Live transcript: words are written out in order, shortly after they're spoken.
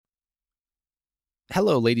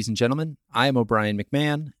Hello, ladies and gentlemen. I am O'Brien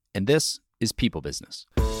McMahon, and this is People Business.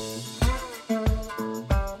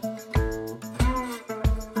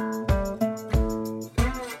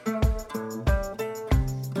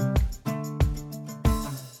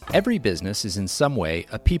 Every business is in some way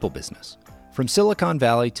a people business. From Silicon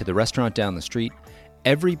Valley to the restaurant down the street,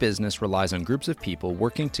 every business relies on groups of people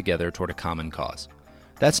working together toward a common cause.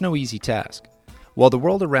 That's no easy task. While the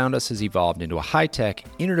world around us has evolved into a high-tech,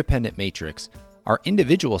 interdependent matrix, our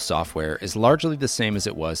individual software is largely the same as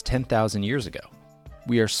it was 10,000 years ago.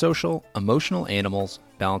 We are social, emotional animals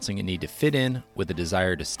balancing a need to fit in with a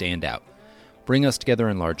desire to stand out. Bring us together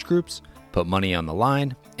in large groups, put money on the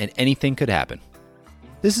line, and anything could happen.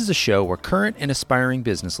 This is a show where current and aspiring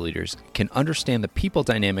business leaders can understand the people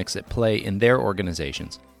dynamics at play in their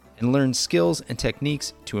organizations and learn skills and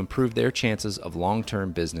techniques to improve their chances of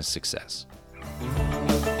long-term business success.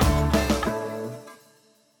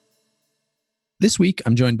 This week,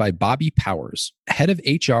 I'm joined by Bobby Powers, head of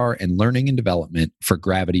HR and learning and development for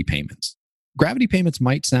Gravity Payments. Gravity Payments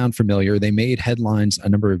might sound familiar. They made headlines a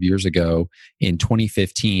number of years ago in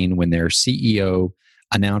 2015 when their CEO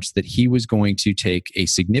announced that he was going to take a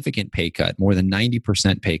significant pay cut, more than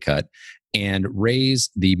 90% pay cut, and raise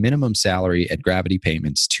the minimum salary at Gravity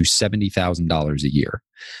Payments to $70,000 a year.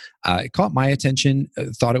 It caught my attention.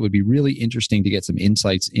 Thought it would be really interesting to get some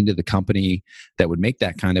insights into the company that would make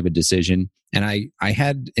that kind of a decision. And I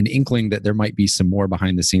had an inkling that there might be some more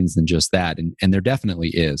behind the scenes than just that. And there definitely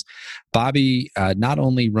is. Bobby not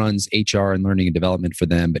only runs HR and learning and development for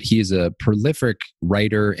them, but he is a prolific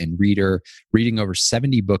writer and reader, reading over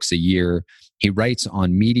 70 books a year. He writes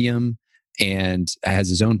on Medium and has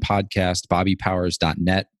his own podcast,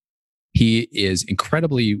 bobbypowers.net. He is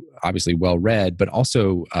incredibly, obviously well-read, but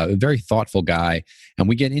also a very thoughtful guy. And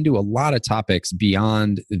we get into a lot of topics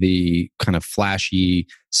beyond the kind of flashy,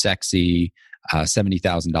 sexy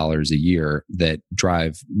 $70,000 a year that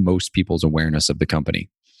drive most people's awareness of the company.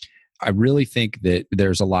 I really think that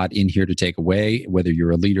there's a lot in here to take away, whether you're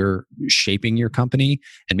a leader shaping your company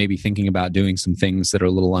and maybe thinking about doing some things that are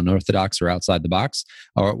a little unorthodox or outside the box,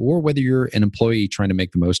 or whether you're an employee trying to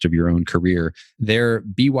make the most of your own career. Their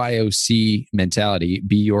BYOC mentality,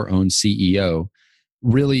 be your own CEO,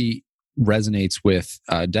 really resonates with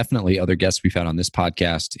definitely other guests we've had on this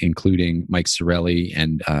podcast, including Mike Sorelli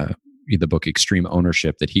and the book Extreme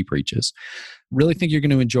Ownership that he preaches. Really think you're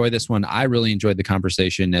going to enjoy this one. I really enjoyed the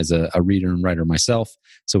conversation as a reader and writer myself.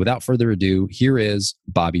 So without further ado, here is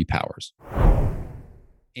Bobby Powers.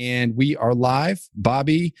 And we are live.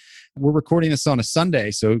 Bobby, we're recording this on a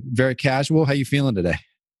Sunday, so very casual. How you feeling today?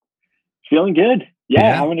 Feeling good.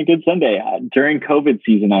 Yeah, having a good Sunday. During COVID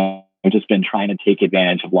season, I've just been trying to take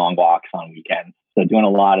advantage of long walks on weekends. So doing a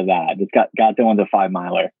lot of that. Just got done with a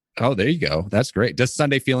 5-miler. Oh, there you go. That's great. Does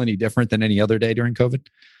Sunday feel any different than any other day during COVID?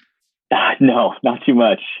 No, not too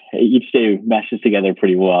much. Each day meshes together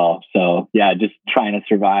pretty well. So yeah, just trying to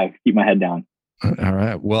survive, keep my head down. All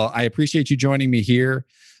right. Well, I appreciate you joining me here.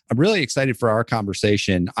 I'm really excited for our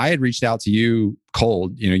conversation. I had reached out to you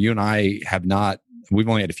cold. You and I we've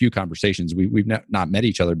only had a few conversations. We've not met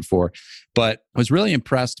each other before, but I was really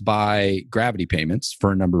impressed by Gravity Payments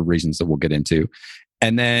for a number of reasons that we'll get into.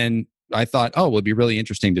 And then I thought, it'd be really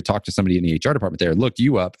interesting to talk to somebody in the HR department there. Looked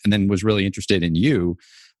you up and then was really interested in you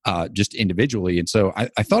just individually. And so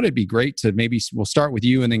I thought it'd be great to maybe we'll start with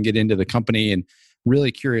you and then get into the company, and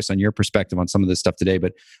really curious on your perspective on some of this stuff today.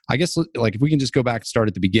 But I guess like if we can just go back and start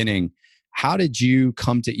at the beginning, how did you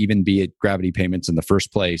come to even be at Gravity Payments in the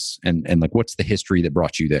first place? And like, what's the history that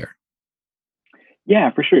brought you there?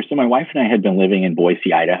 Yeah, for sure. So my wife and I had been living in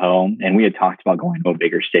Boise, Idaho, and we had talked about going to a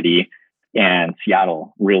bigger city. And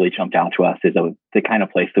Seattle really jumped out to us as the kind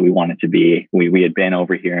of place that we wanted to be. We had been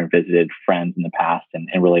over here and visited friends in the past and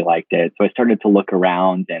really liked it. So I started to look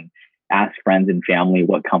around and ask friends and family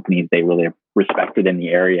what companies they really respected in the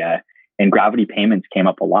area. And Gravity Payments came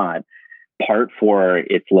up a lot, part for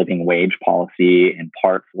its living wage policy and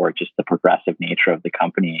part for just the progressive nature of the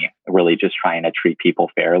company, really just trying to treat people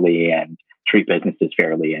fairly and treat businesses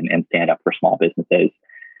fairly and stand up for small businesses.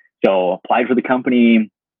 So applied for the company,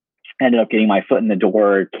 ended up getting my foot in the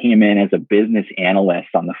door, came in as a business analyst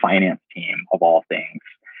on the finance team of all things.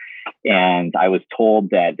 And I was told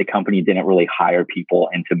that the company didn't really hire people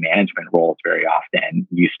into management roles very often.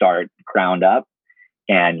 You start ground up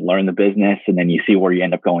and learn the business, and then you see where you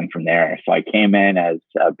end up going from there. So I came in as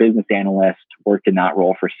a business analyst, worked in that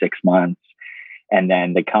role for 6 months. And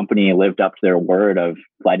then the company lived up to their word of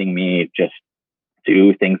letting me just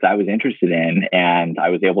do things I was interested in. And I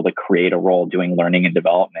was able to create a role doing learning and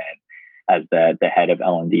development as the head of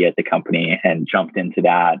L&D at the company, and jumped into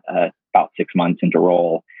that about 6 months into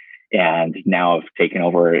role. And now I've taken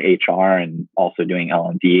over HR and also doing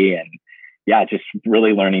L&D, and yeah, just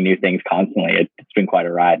really learning new things constantly. It's been quite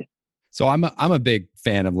a ride. So I'm a big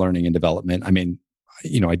fan of learning and development. I mean,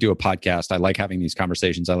 I do a podcast. I like having these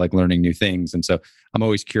conversations. I like learning new things. And so I'm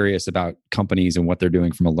always curious about companies and what they're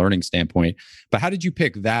doing from a learning standpoint. But how did you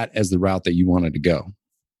pick that as the route that you wanted to go?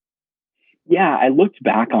 Yeah, I looked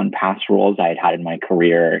back on past roles I had had in my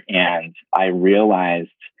career, and I realized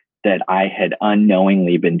that I had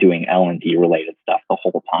unknowingly been doing L&D related stuff the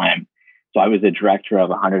whole time. So I was the director of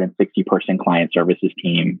a 160-person client services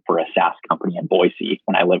team for a SaaS company in Boise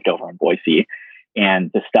when I lived over in Boise.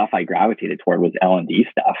 And the stuff I gravitated toward was L&D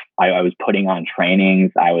stuff. I was putting on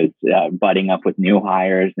trainings. I was butting up with new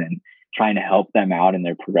hires and trying to help them out in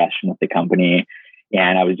their progression with the company.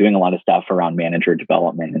 And I was doing a lot of stuff around manager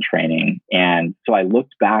development and training. And so I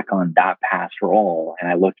looked back on that past role, and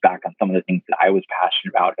I looked back on some of the things that I was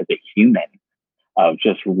passionate about as a human, of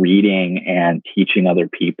just reading and teaching other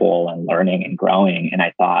people and learning and growing. And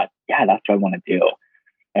I thought, yeah, that's what I want to do.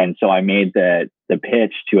 And so I made the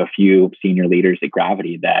pitch to a few senior leaders at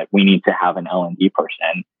Gravity that we need to have an L&D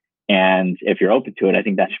person. And if you're open to it, I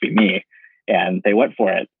think that should be me. And they went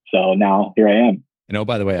for it. So now here I am. And oh,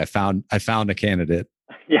 by the way, I found a candidate.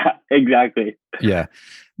 Yeah, exactly. Yeah.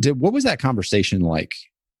 What was that conversation like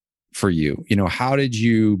for you? How did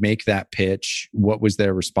you make that pitch? What was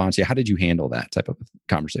their response? How did you handle that type of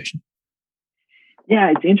conversation?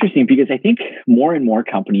 Yeah, it's interesting because I think more and more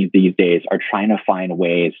companies these days are trying to find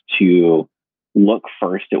ways to look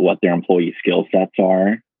first at what their employee skill sets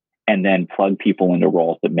are and then plug people into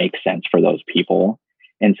roles that make sense for those people.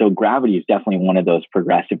 And so Gravity is definitely one of those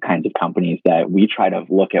progressive kinds of companies that we try to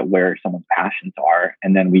look at where someone's passions are.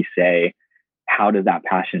 And then we say, how does that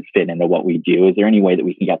passion fit into what we do? Is there any way that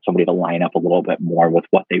we can get somebody to line up a little bit more with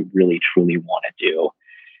what they really, truly want to do?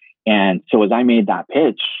 And so as I made that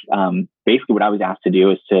pitch, basically what I was asked to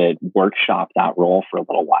do is to workshop that role for a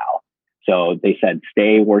little while. So they said,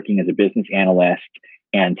 stay working as a business analyst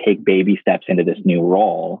and take baby steps into this new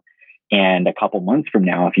role. And a couple months from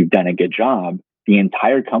now, if you've done a good job, the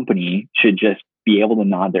entire company should just be able to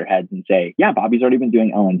nod their heads and say, yeah, Bobby's already been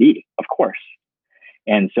doing L&D, of course.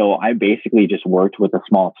 And so I basically just worked with a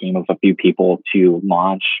small team of a few people to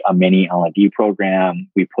launch a mini L&D program.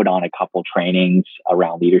 We put on a couple trainings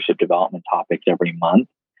around leadership development topics every month.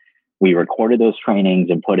 We recorded those trainings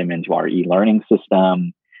and put them into our e-learning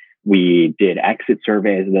system. We did exit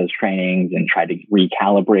surveys of those trainings and tried to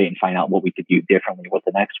recalibrate and find out what we could do differently with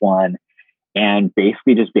the next one. And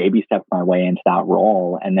basically just baby stepped my way into that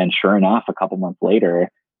role. And then sure enough, a couple months later,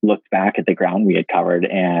 looked back at the ground we had covered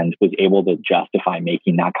and was able to justify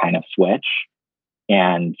making that kind of switch.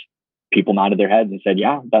 And people nodded their heads and said,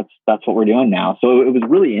 yeah, that's what we're doing now. So it was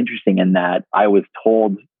really interesting in that I was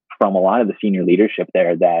told from a lot of the senior leadership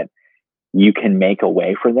there that you can make a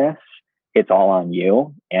way for this. It's all on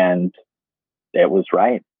you. And it was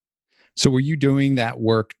right. So were you doing that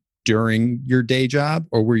work during your day job,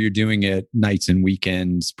 or were you doing it nights and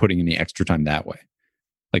weekends, putting in the extra time that way?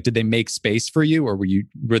 Like, did they make space for you, or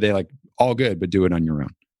were they like, all good, but do it on your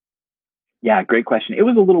own? Yeah, great question. It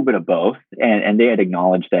was a little bit of both. And they had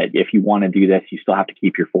acknowledged that if you want to do this, you still have to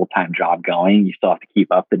keep your full-time job going. You still have to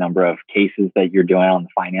keep up the number of cases that you're doing on the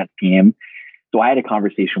finance team. So I had a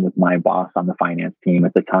conversation with my boss on the finance team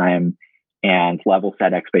at the time and level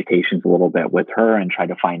set expectations a little bit with her and try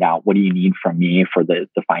to find out, what do you need from me for the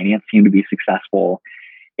finance team to be successful?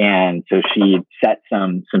 And so she set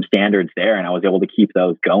some standards there, and I was able to keep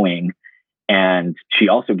those going. And she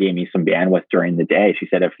also gave me some bandwidth during the day. She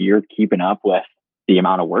said, if you're keeping up with the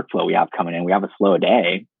amount of workflow we have coming in, we have a slow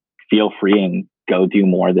day, feel free and go do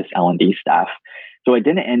more of this L&D stuff. So it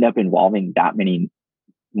didn't end up involving that many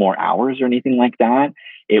more hours or anything like that.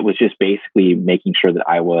 It was just basically making sure that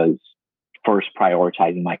I was first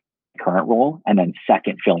prioritizing my current role, and then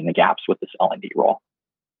second, filling the gaps with this L&D role.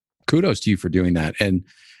 Kudos to you for doing that. And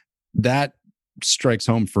that strikes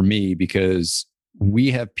home for me because we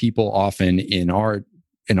have people often in our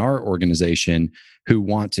organization who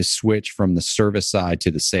want to switch from the service side to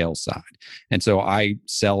the sales side. And so I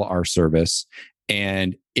sell our service,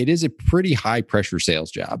 and it is a pretty high pressure sales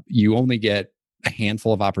job. You only get a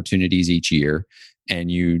handful of opportunities each year, and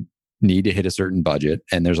you need to hit a certain budget,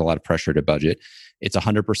 and there's a lot of pressure to budget. It's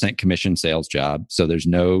 100% commission sales job. So there's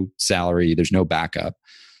no salary, there's no backup.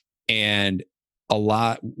 And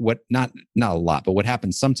not a lot, but what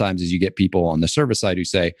happens sometimes is you get people on the service side who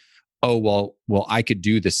say, oh, well, I could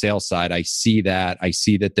do the sales side. I see that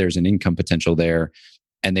there's an income potential there,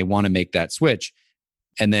 and they want to make that switch.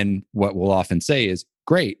 And then what we'll often say is,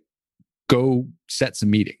 great, go set some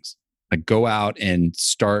meetings, like go out and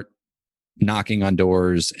start knocking on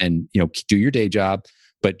doors and, do your day job,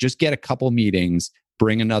 but just get a couple meetings,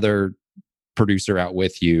 bring another producer out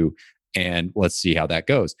with you, and let's see how that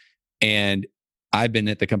goes. And I've been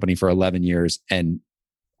at the company for 11 years and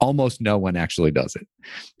almost no one actually does it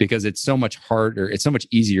because it's so much harder. It's so much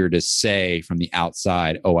easier to say from the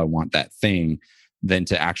outside, oh, I want that thing, than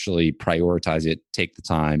to actually prioritize it, take the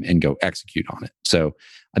time and go execute on it. So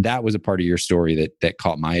that was a part of your story that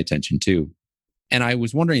caught my attention too. And I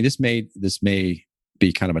was wondering, this may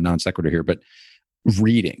be kind of a non sequitur here, but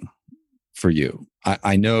reading for you,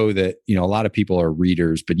 I know that, a lot of people are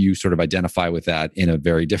readers, but you sort of identify with that in a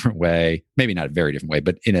very different way, maybe not a very different way,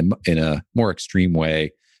 but in a more extreme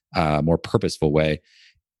way, more purposeful way.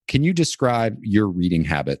 Can you describe your reading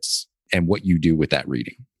habits and what you do with that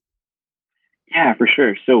reading? Yeah, for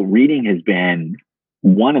sure. So reading has been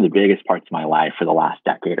one of the biggest parts of my life for the last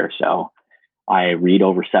decade or so. I read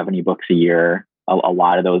over 70 books a year. A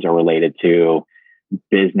lot of those are related to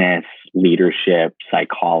business, leadership,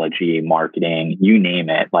 psychology, marketing, you name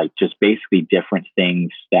it, like just basically different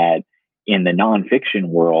things that in the nonfiction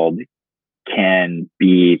world can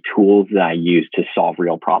be tools that I use to solve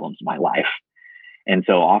real problems in my life. And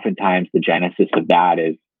so oftentimes the genesis of that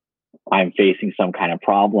is I'm facing some kind of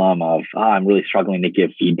problem of, I'm really struggling to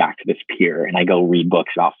give feedback to this peer. And I go read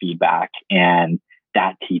books about feedback, and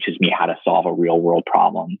that teaches me how to solve a real world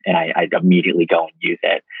problem. And I immediately go and use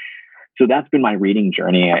it. So that's been my reading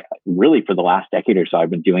journey. Really, for the last decade or so, I've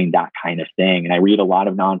been doing that kind of thing. And I read a lot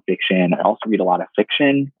of nonfiction. I also read a lot of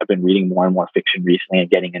fiction. I've been reading more and more fiction recently and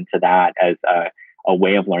getting into that as a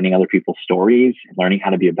way of learning other people's stories, and learning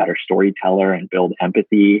how to be a better storyteller and build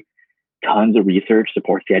empathy. Tons of research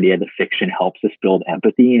supports the idea that fiction helps us build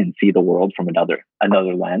empathy and see the world from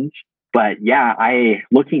another lens. But yeah,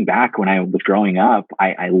 looking back when I was growing up,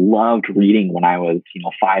 I loved reading when I was,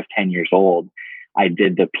 5-10 years old. I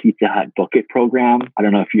did the Pizza Hut Book It program. I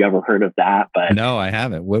don't know if you ever heard of that, but no, I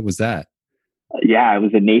haven't. What was that? Yeah, it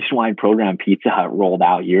was a nationwide program Pizza Hut rolled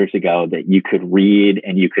out years ago that you could read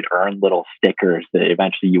and you could earn little stickers that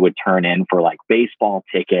eventually you would turn in for like baseball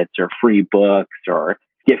tickets or free books or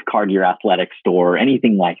gift card to your athletic store,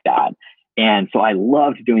 anything like that. And so I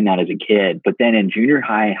loved doing that as a kid. But then in junior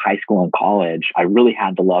high, high school, and college, I really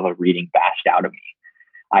had the love of reading bashed out of me.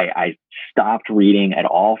 I stopped reading at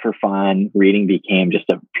all for fun. Reading became just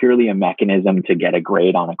purely a mechanism to get a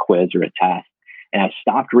grade on a quiz or a test. And I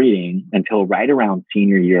stopped reading until right around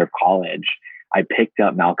senior year of college. I picked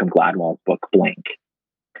up Malcolm Gladwell's book, Blink.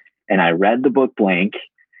 And I read the book, Blink.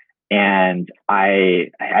 And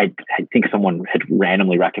I think someone had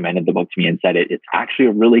randomly recommended the book to me and said it's actually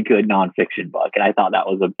a really good nonfiction book. And I thought that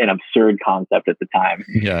was an absurd concept at the time.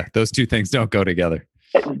 Yeah, those two things don't go together.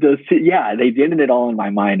 They didn't at all in my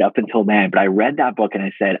mind up until then. But I read that book and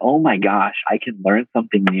I said, oh my gosh, I can learn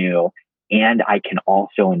something new and I can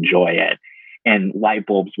also enjoy it. And light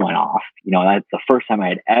bulbs went off. That's the first time I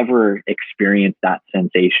had ever experienced that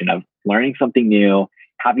sensation of learning something new,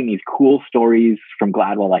 having these cool stories from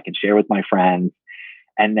Gladwell I can share with my friends.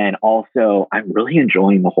 And then also, I'm really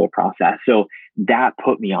enjoying the whole process. So that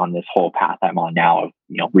put me on this whole path I'm on now of,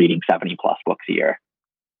 reading 70 plus books a year.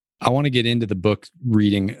 I want to get into the book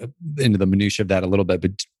reading, into the minutia of that a little bit,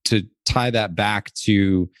 but to tie that back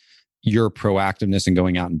to your proactiveness and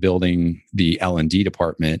going out and building the L&D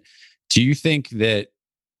department, do you think that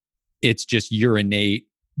it's just your innate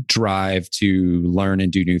drive to learn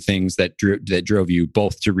and do new things that drove you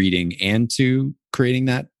both to reading and to creating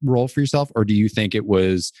that role for yourself? Or do you think it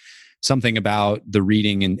was something about the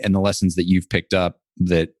reading and the lessons that you've picked up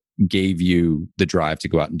that gave you the drive to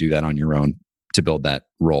go out and do that on your own to build that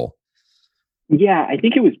role? Yeah, I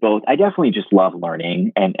think it was both. I definitely just love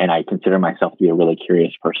learning, and I consider myself to be a really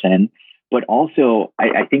curious person. But also,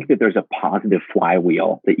 I think that there's a positive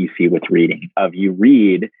flywheel that you see with reading. Of you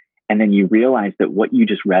read, and then you realize that what you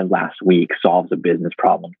just read last week solves a business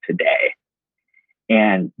problem today.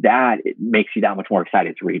 And that makes you that much more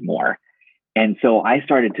excited to read more. And so I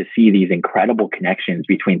started to see these incredible connections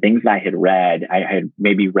between things that I had read. I had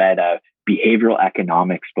maybe read a behavioral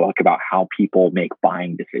economics book about how people make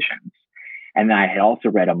buying decisions. And then I had also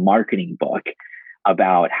read a marketing book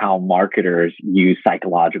about how marketers use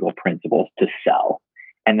psychological principles to sell.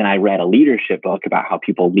 And then I read a leadership book about how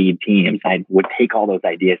people lead teams. I would take all those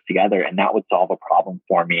ideas together, and that would solve a problem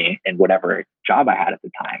for me in whatever job I had at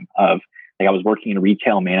the time. I was working in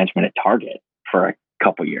retail management at Target for a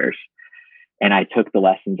couple years. And I took the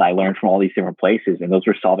lessons I learned from all these different places, and those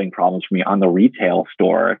were solving problems for me on the retail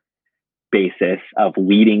store basis of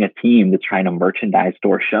leading a team that's trying to merchandise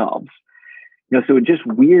store shelves. So just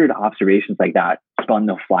weird observations like that spun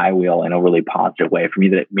the flywheel in a really positive way for me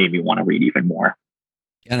that made me want to read even more.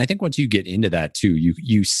 And I think once you get into that too,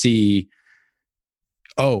 you see,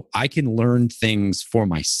 oh, I can learn things for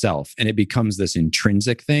myself, and it becomes this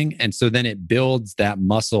intrinsic thing. And so then it builds that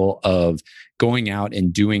muscle of going out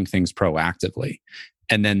and doing things proactively.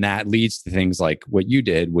 And then that leads to things like what you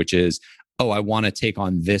did, which is, oh, I want to take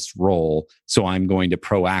on this role. So I'm going to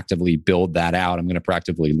proactively build that out. I'm going to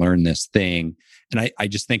proactively learn this thing. And I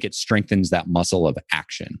just think it strengthens that muscle of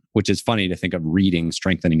action, which is funny to think of reading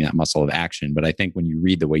strengthening that muscle of action. But I think when you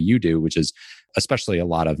read the way you do, which is especially a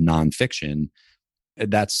lot of nonfiction,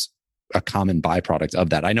 that's a common byproduct of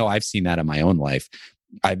that. I know I've seen that in my own life.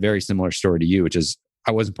 I have a very similar story to you, which is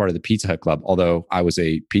I wasn't part of the Pizza Hut Club, although I was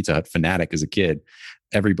a Pizza Hut fanatic as a kid.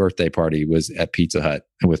 Every birthday party was at Pizza Hut,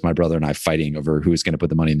 and with my brother and I fighting over who was going to put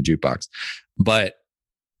the money in the jukebox. But,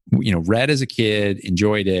 read as a kid,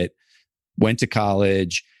 enjoyed it, went to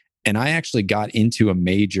college, and I actually got into a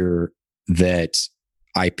major that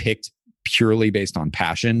I picked purely based on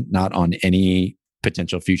passion, not on any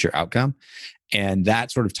potential future outcome. And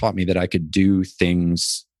that sort of taught me that I could do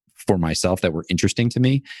things for myself that were interesting to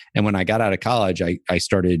me. And when I got out of college, I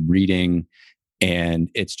started reading, and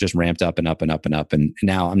it's just ramped up and up and up and up. And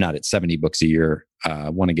now I'm not at 70 books a year. I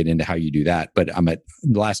want to get into how you do that. But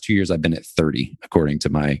the last 2 years, I've been at 30, according to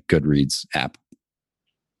my Goodreads app.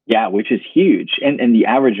 Yeah, which is huge. And the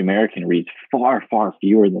average American reads far, far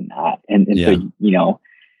fewer than that. And Yeah. So,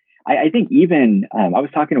 I think even, I was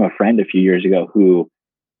talking to a friend a few years ago who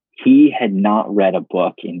he had not read a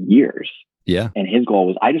book in years. Yeah. And his goal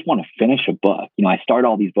was, I just want to finish a book. I start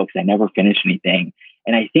all these books, I never finish anything.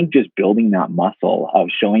 And I think just building that muscle of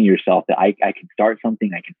showing yourself that I can start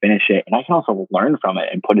something, I can finish it, and I can also learn from it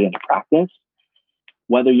and put it into practice.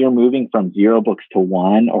 Whether you're moving from 0 books to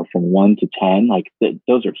 1 or from 1 to 10,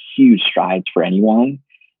 those are huge strides for anyone.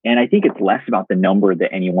 And I think it's less about the number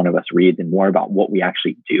that any one of us reads and more about what we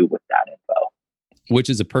actually do with that info. Which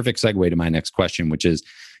is a perfect segue to my next question, which is,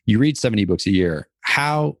 you read 70 books a year.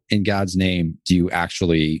 How, in God's name, do you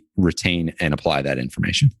actually retain and apply that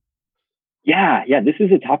information? Yeah. This is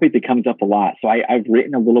a topic that comes up a lot. So I've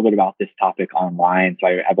written a little bit about this topic online. So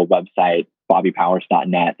I have a website,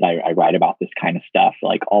 bobbypowers.net, that I write about this kind of stuff,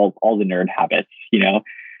 like all the nerd habits,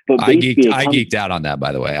 But I geeked out on that,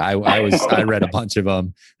 by the way. I read a bunch of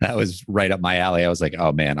them. That was right up my alley. I was like,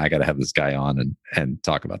 oh man, I got to have this guy on and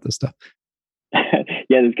talk about this stuff.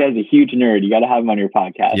 Yeah, this guy's a huge nerd. You got to have him on your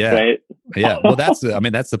podcast, right? Yeah. Well, that's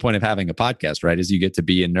the point of having a podcast, right? Is you get to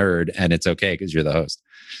be a nerd, and it's okay because you're the host.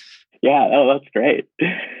 Yeah. Oh, that's great.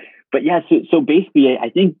 But yeah, so basically, I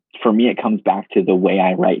think for me, it comes back to the way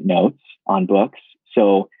I write notes on books.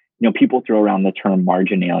 So, people throw around the term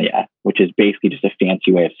marginalia, which is basically just a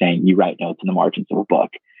fancy way of saying you write notes in the margins of a book.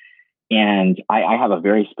 And I have a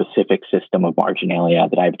very specific system of marginalia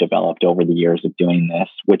that I've developed over the years of doing this,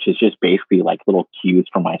 which is just basically like little cues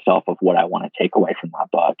for myself of what I want to take away from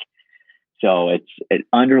that book. So it's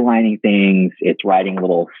underlining things, it's writing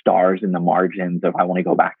little stars in the margins of I want to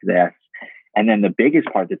go back to this. And then the biggest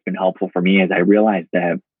part that's been helpful for me is I realized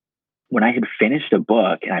that when I had finished a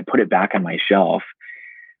book and I put it back on my shelf,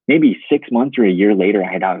 maybe 6 months or a year later,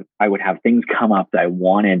 I would have things come up that I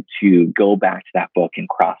wanted to go back to that book and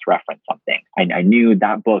cross-reference something. I knew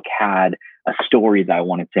that book had a story that I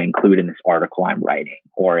wanted to include in this article I'm writing,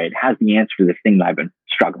 or it has the answer to this thing that I've been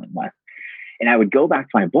struggling with. And I would go back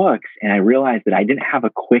to my books and I realized that I didn't have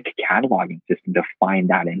a quick cataloging system to find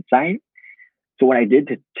that insight. So what I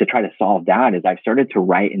did to try to solve that is I've started to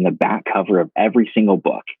write in the back cover of every single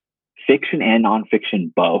book, fiction and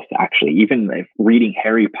nonfiction, both actually. Even if reading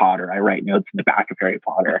Harry Potter, I write notes in the back of Harry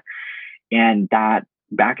Potter. And that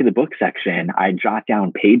back of the book section, I jot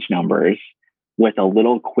down page numbers with a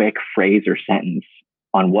little quick phrase or sentence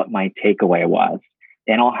on what my takeaway was.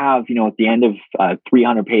 And I'll have, at the end of a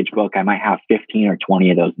 300-page book, I might have 15 or 20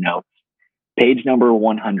 of those notes. Page number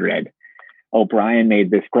 100. O'Brien made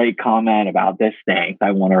this great comment about this thing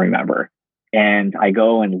I want to remember. And I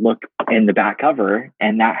go and look in the back cover,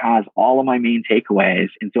 and that has all of my main takeaways.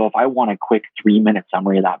 And so if I want a quick 3-minute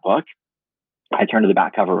summary of that book, I turn to the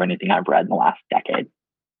back cover of anything I've read in the last decade.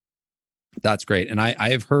 That's great. And I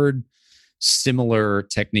have heard similar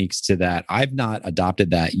techniques to that. I've not adopted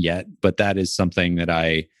that yet, but that is something that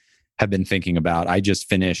I have been thinking about. I just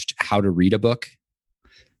finished How to Read a Book,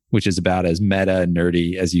 which is about as meta and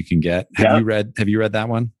nerdy as you can get. Have you read that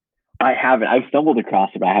one? I haven't. I've stumbled across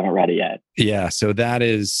it, but I haven't read it yet. Yeah. So that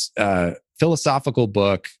is a philosophical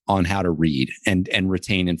book on how to read and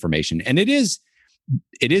retain information. And it is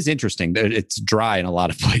interesting. It's dry in a lot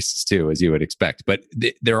of places too, as you would expect. But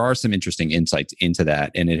there are some interesting insights into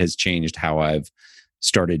that. And it has changed how I've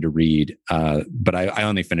started to read, but I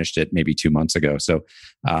only finished it maybe 2 months ago. So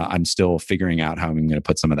I'm still figuring out how I'm going to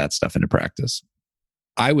put some of that stuff into practice.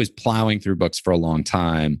 I was plowing through books for a long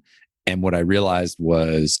time. And what I realized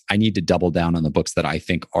was I need to double down on the books that I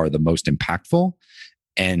think are the most impactful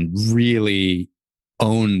and really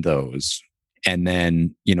own those. And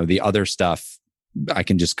then, the other stuff, I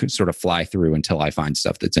can just sort of fly through until I find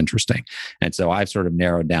stuff that's interesting. And so I've sort of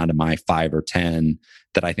narrowed down to my 5 or 10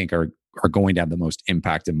 that I think are going to have the most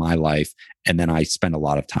impact in my life. And then I spend a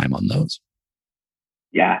lot of time on those.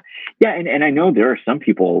 Yeah. Yeah. And I know there are some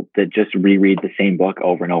people that just reread the same book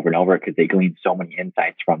over and over and over because they glean so many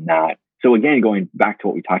insights from that. So again, going back to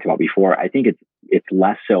what we talked about before, I think it's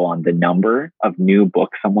less so on the number of new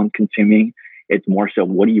books someone's consuming. It's more so,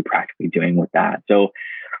 what are you practically doing with that? So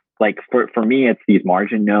like for me, it's these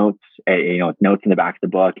margin notes, it's notes in the back of the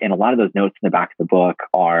book. And a lot of those notes in the back of the book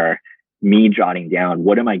are me jotting down,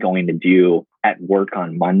 what am I going to do at work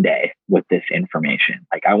on Monday with this information?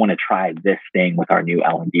 Like, I want to try this thing with our new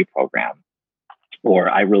L&D program. Or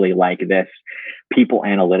I really like this people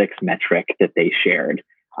analytics metric that they shared.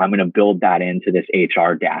 I'm going to build that into this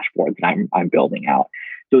HR dashboard that I'm building out.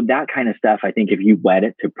 So that kind of stuff, I think if you wed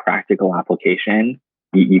it to practical application,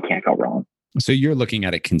 you can't go wrong. So you're looking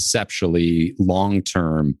at it conceptually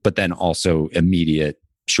long-term, but then also immediate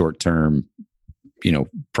short-term,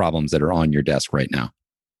 problems that are on your desk right now.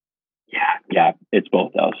 Yeah, it's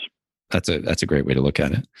both those. That's a great way to look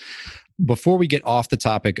at it. Before we get off the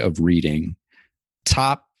topic of reading,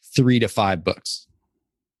 top 3 to 5 books.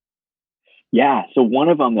 Yeah, so one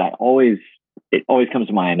of them that always comes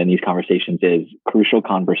to mind in these conversations is Crucial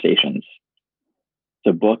Conversations. It's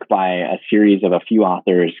a book by a series of a few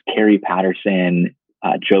authors: Carrie Patterson,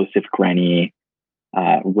 Joseph Grenny,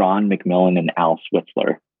 Ron McMillan, and Al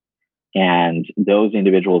Switzler. And those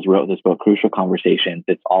individuals wrote this book, Crucial Conversations.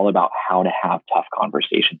 It's all about how to have tough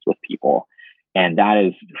conversations with people. And that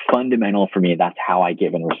is fundamental for me. That's how I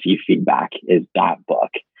give and receive feedback, is that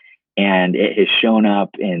book. And it has shown up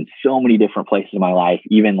in so many different places in my life,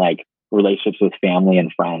 even like relationships with family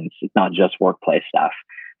and friends. It's not just workplace stuff.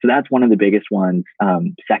 So that's one of the biggest ones.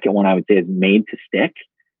 Second one I would say is Made to Stick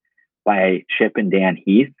by Chip and Dan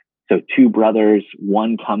Heath. So 2 brothers,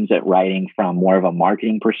 one comes at writing from more of a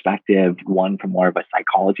marketing perspective, one from more of a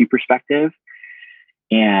psychology perspective.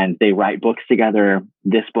 And they write books together.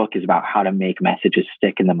 This book is about how to make messages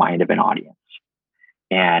stick in the mind of an audience.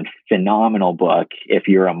 And phenomenal book. If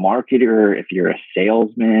you're a marketer, if you're a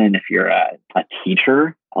salesman, if you're a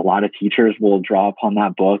teacher, a lot of teachers will draw upon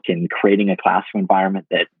that book in creating a classroom environment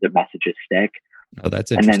that the messages stick. Oh,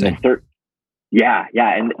 that's interesting. And then the third, yeah.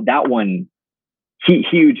 And that one,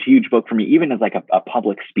 huge book for me. Even as like a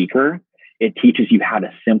public speaker, it teaches you how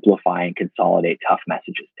to simplify and consolidate tough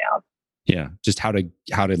messages down. Yeah, just how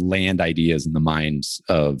to land ideas in the minds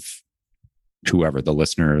of whoever, the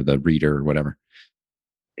listener, the reader, or whatever.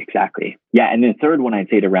 Exactly. Yeah. And the third one I'd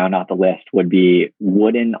say to round out the list would be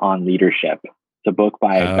Wooden on Leadership. It's a book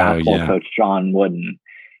by basketball coach John Wooden.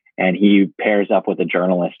 And he pairs up with a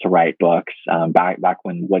journalist to write books back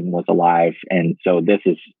when Wooden was alive. And so this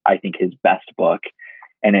is, I think, his best book.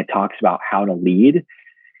 And it talks about how to lead.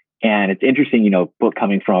 And it's interesting, book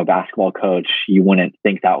coming from a basketball coach, you wouldn't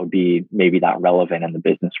think that would be maybe that relevant in the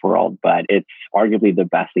business world, but it's arguably the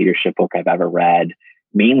best leadership book I've ever read,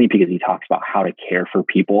 mainly because he talks about how to care for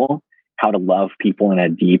people, how to love people in a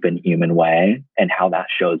deep and human way, and how that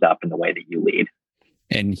shows up in the way that you lead.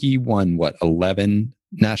 And he won, 11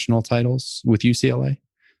 national titles with UCLA?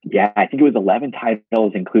 Yeah, I think it was 11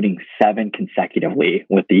 titles, including 7 consecutively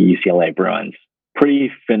with the UCLA Bruins.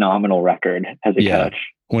 Pretty phenomenal record as a coach.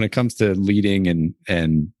 When it comes to leading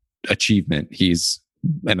and achievement, he's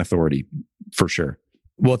an authority for sure.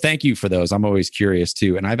 Well, thank you for those. I'm always curious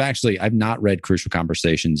too. And I've not read Crucial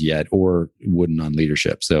Conversations yet or Wooden on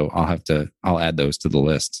Leadership. So I'll add those to the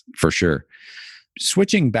list for sure.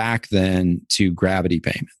 Switching back then to Gravity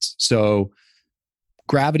Payments. So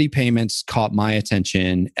Gravity Payments caught my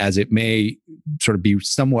attention, as it may sort of be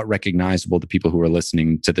somewhat recognizable to people who are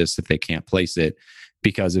listening to this if they can't place it,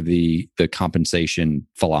 because of the compensation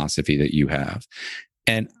philosophy that you have.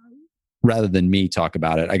 And rather than me talk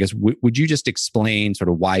about it, I guess, would you just explain sort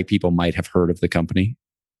of why people might have heard of the company?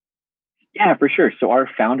 Yeah, for sure. So our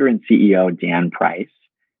founder and CEO, Dan Price,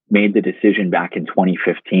 made the decision back in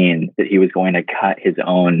 2015 that he was going to cut his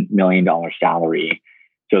own $1 million salary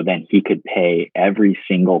so then he could pay every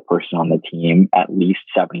single person on the team at least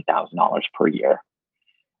 $70,000 per year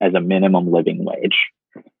as a minimum living wage.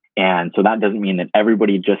 And so that doesn't mean that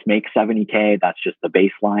everybody just makes $70K. That's just the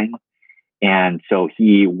baseline. And so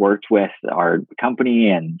he worked with our company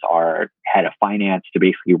and our head of finance to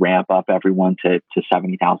basically ramp up everyone to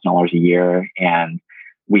 $70,000 a year. And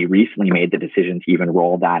we recently made the decision to even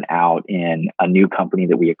roll that out in a new company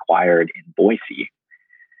that we acquired in Boise.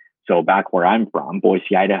 So back where I'm from,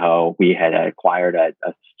 Boise, Idaho, we had acquired a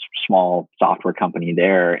small software company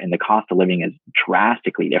there, and the cost of living is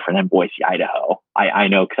drastically different than Boise, Idaho. I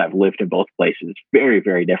know because I've lived in both places. It's very,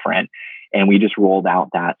 very different. And we just rolled out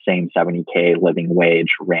that same $70K living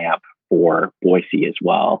wage ramp for Boise as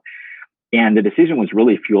well. And the decision was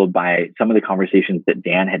really fueled by some of the conversations that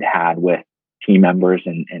Dan had with team members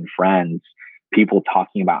and friends, people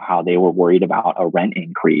talking about how they were worried about a rent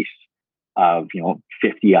increase of, $50,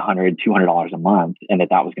 $100, $200 a month, and that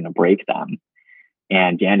was going to break them.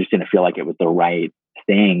 And Dan just didn't feel like it was the right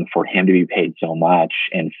thing for him to be paid so much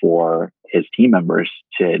and for his team members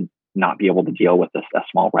to not be able to deal with a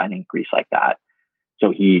small rent increase like that.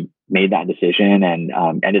 So he made that decision and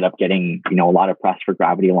ended up getting, a lot of press for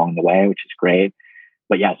Gravity along the way, which is great.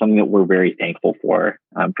 But yeah, something that we're very thankful for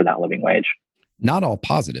that living wage. Not all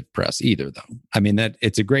positive press either, though. I mean, that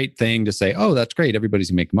it's a great thing to say, oh, that's great, everybody's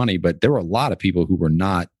gonna make money. But there were a lot of people who were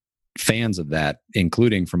not fans of that,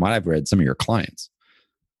 including, from what I've read, some of your clients.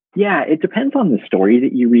 Yeah, it depends on the story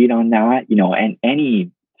that you read on that, and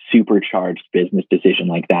any supercharged business decision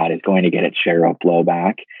like that is going to get its share of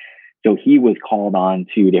blowback. So he was called on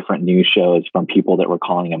to different news shows from people that were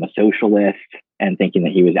calling him a socialist and thinking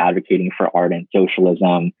that he was advocating for ardent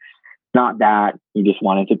socialism. Not that, he just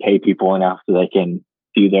wanted to pay people enough so they can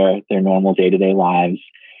do their normal day-to-day lives.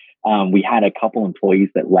 We had a couple employees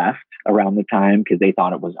that left around the time because they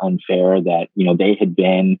thought it was unfair that, they had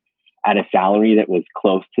been at a salary that was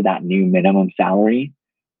close to that new minimum salary.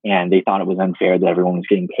 And they thought it was unfair that everyone was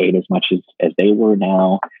getting paid as much as they were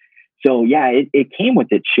now. So yeah, it came with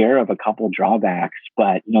its share of a couple drawbacks,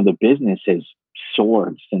 but, the business has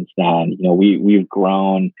soared since then. We've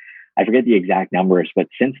grown. I forget the exact numbers, but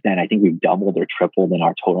since then, I think we've doubled or tripled in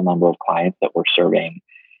our total number of clients that we're serving.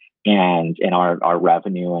 And our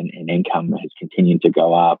revenue and income has continued to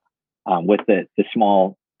go up with the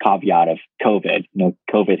small caveat of COVID.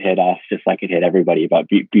 COVID hit us just like it hit everybody. But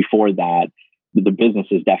before that, the business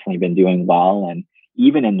has definitely been doing well. And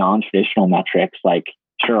even in non-traditional metrics, like,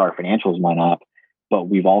 sure, our financials went up, but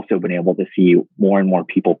we've also been able to see more and more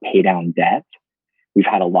people pay down debt. We've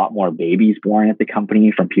had a lot more babies born at the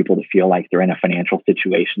company from people to feel like they're in a financial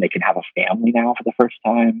situation. They can have a family now for the first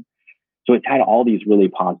time. So it's had all these really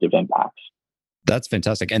positive impacts. That's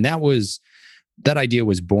fantastic. And that idea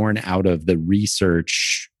was born out of the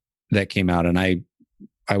research that came out. And I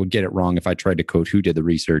would get it wrong if I tried to quote who did the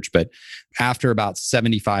research, but after about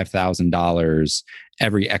 $75,000,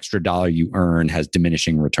 every extra dollar you earn has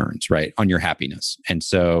diminishing returns, right, on your happiness. And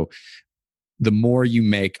so the more you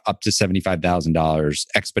make up to $75,000,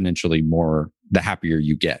 exponentially more, the happier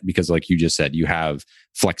you get. Because like you just said, you have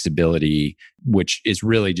flexibility, which is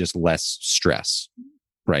really just less stress,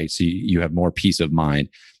 right? So you have more peace of mind.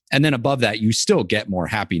 And then above that, you still get more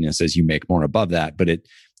happiness as you make more above that, but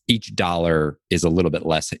each dollar is a little bit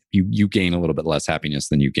less, you gain a little bit less happiness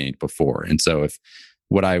than you gained before. And so if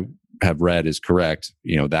what I have read is correct,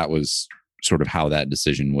 that was sort of how that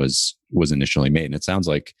decision was initially made. And it sounds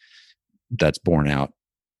like that's borne out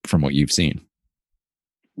from what you've seen.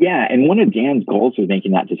 Yeah. And one of Dan's goals with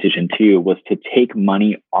making that decision too was to take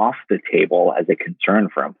money off the table as a concern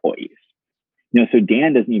for employees. So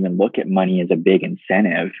Dan doesn't even look at money as a big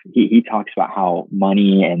incentive. He talks about how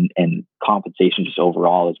money and compensation just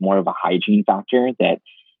overall is more of a hygiene factor, that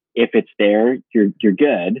if it's there, you're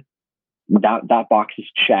good. That box is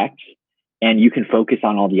checked, and you can focus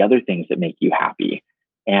on all the other things that make you happy,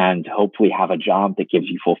 and hopefully have a job that gives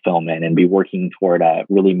you fulfillment and be working toward a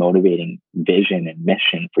really motivating vision and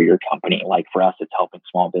mission for your company. Like for us, it's helping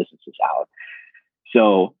small businesses out.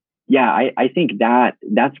 So yeah, I think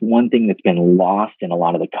that's one thing that's been lost in a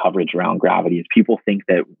lot of the coverage around Gravity is people think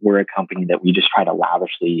that we're a company that we just try to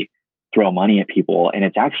lavishly throw money at people. And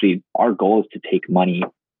it's actually, our goal is to take money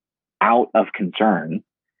out of concern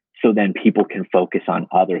so then people can focus on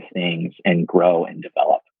other things and grow and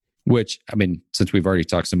develop. Which, I mean, since we've already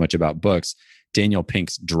talked so much about books, Daniel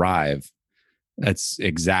Pink's Drive, that's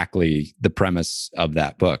exactly the premise of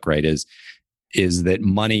that book, right? Is that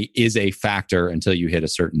money is a factor until you hit a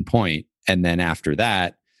certain point. And then after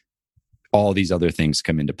that, all these other things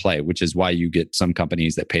come into play, which is why you get some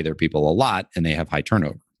companies that pay their people a lot and they have high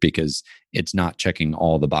turnover, because it's not checking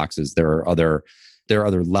all the boxes. There are other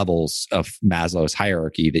levels of Maslow's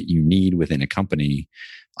hierarchy that you need within a company.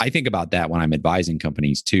 I think about that when I'm advising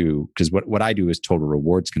companies too, because what I do is total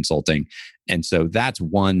rewards consulting. And so that's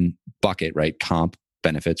one bucket, right? Comp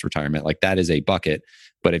benefits, retirement, like that is a bucket.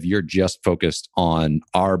 But if you're just focused on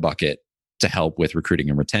our bucket to help with recruiting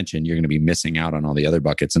and retention, you're going to be missing out on all the other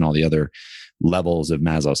buckets and all the other levels of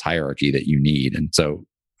Maslow's hierarchy that you need. And so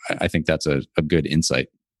I think that's a good insight.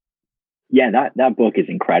 Yeah, that book is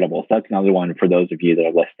incredible. So that's another one for those of you that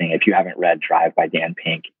are listening. If you haven't read Drive by Dan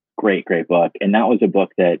Pink, great book. And that was a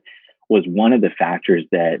book that was one of the factors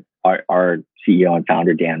that our CEO and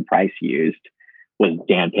founder, Dan Price, used, was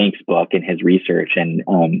Dan Pink's book and his research. And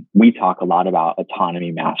we talk a lot about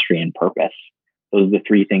autonomy, mastery, and purpose. Those are the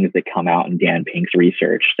three things that come out in Dan Pink's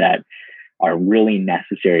research that are really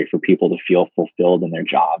necessary for people to feel fulfilled in their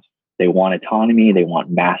jobs. They want autonomy, they want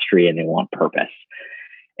mastery, and they want purpose.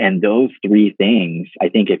 And those three things, I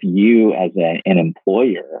think if you as an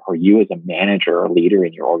employer or you as a manager or leader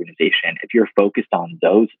in your organization, if you're focused on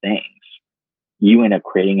those things, you end up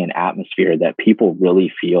creating an atmosphere that people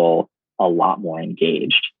really feel a lot more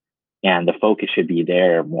engaged. And the focus should be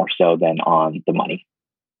there more so than on the money.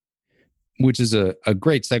 Which is a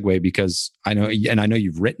great segue, because I know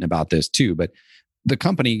you've written about this too, but the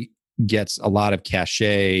company gets a lot of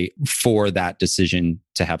cachet for that decision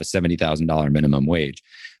to have a $70,000 minimum wage.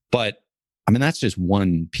 But I mean, that's just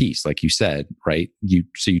one piece, like you said, right?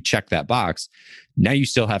 So you check that box. Now you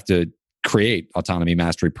still have to create autonomy,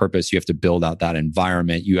 mastery, purpose. You have to build out that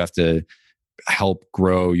environment. You have to help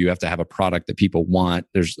grow. You have to have a product that people want.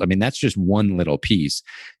 That's just one little piece.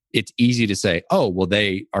 It's easy to say, oh, well,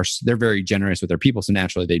 they're very generous with their people, so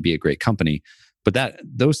naturally they'd be a great company. But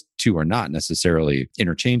those two are not necessarily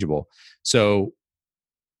interchangeable. So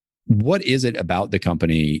what is it about the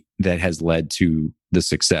company that has led to the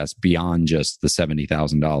success beyond just the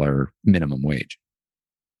 $70,000 minimum wage?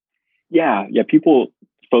 Yeah. People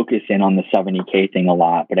focus in on the 70K thing a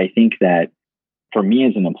lot, but I think that for me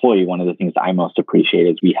as an employee, one of the things I most appreciate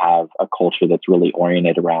is we have a culture that's really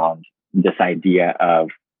oriented around this idea of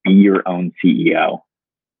be your own CEO.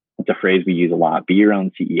 It's a phrase we use a lot, be your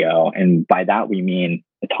own CEO. And by that, we mean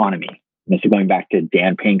autonomy. And so going back to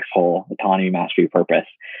Dan Pink's whole autonomy, mastery, purpose,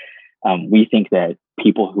 we think that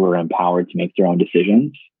people who are empowered to make their own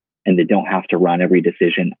decisions and they don't have to run every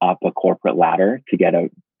decision up a corporate ladder to get a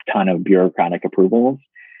ton of bureaucratic approvals,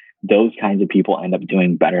 those kinds of people end up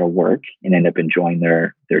doing better work and end up enjoying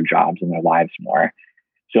their jobs and their lives more.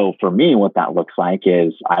 So for me, what that looks like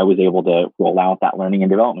is I was able to roll out that learning and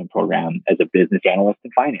development program as a business analyst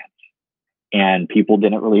in finance. And people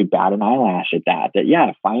didn't really bat an eyelash at that,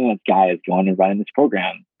 a finance guy is going and running this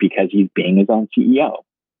program because he's being his own CEO.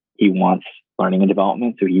 He wants learning and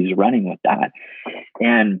development, so he's running with that.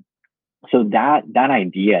 And so that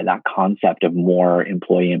idea, that concept of more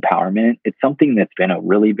employee empowerment, it's something that's been a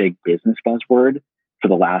really big business buzzword for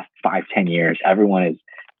the last 5-10 years. Everyone is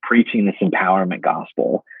preaching this empowerment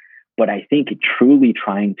gospel. But I think truly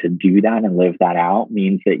trying to do that and live that out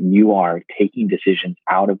means that you are taking decisions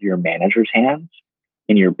out of your manager's hands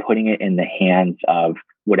and you're putting it in the hands of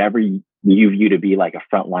whatever you view to be like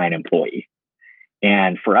a frontline employee.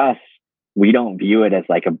 And for us, we don't view it as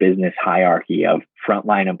like a business hierarchy of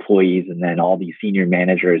frontline employees and then all these senior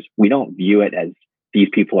managers. We don't view it as these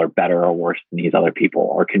people are better or worse than these other people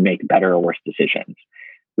or can make better or worse decisions.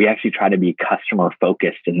 We actually try to be customer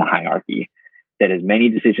focused in the hierarchy, that as many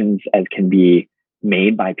decisions as can be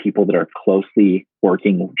made by people that are closely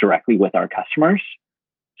working directly with our customers.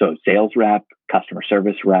 So sales rep, customer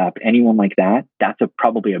service rep, anyone like that, that's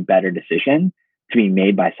probably a better decision to be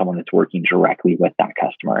made by someone that's working directly with that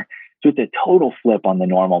customer. So it's a total flip on the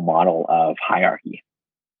normal model of hierarchy.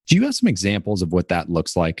 Do you have some examples of what that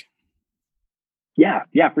looks like? Yeah,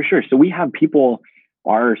 for sure. So we have people,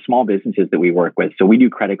 our small businesses that we work with. So we do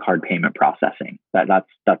credit card payment processing.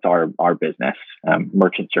 That's our business,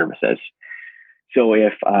 merchant services. So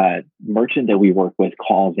if a merchant that we work with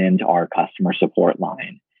calls into our customer support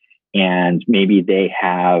line and maybe they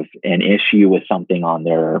have an issue with something on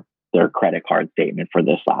their credit card statement for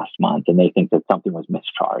this last month and they think that something was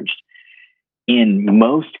mischarged. In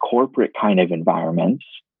most corporate kind of environments,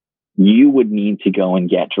 you would need to go and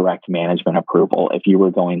get direct management approval if you were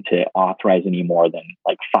going to authorize any more than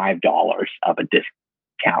like $5 of a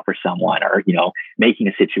discount for someone or, making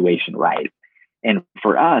a situation right. And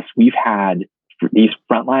for us, we've had these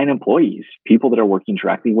frontline employees, people that are working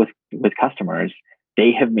directly with customers,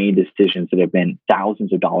 they have made decisions that have been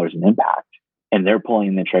thousands of dollars in impact and they're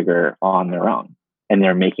pulling the trigger on their own and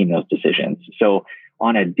they're making those decisions. So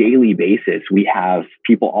on a daily basis, we have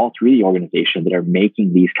people all through the organization that are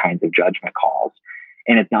making these kinds of judgment calls.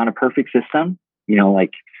 And it's not a perfect system.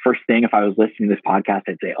 Like first thing, if I was listening to this podcast,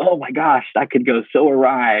 I'd say, oh my gosh, that could go so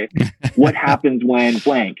awry. What happens when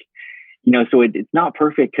blank? So it's not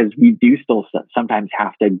perfect because we do still sometimes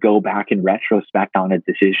have to go back and retrospect on a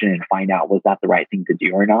decision and find out, was that the right thing to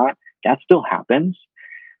do or not? That still happens.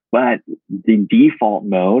 But the default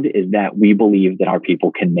mode is that we believe that our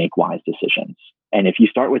people can make wise decisions. And if you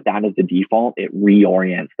start with that as the default, it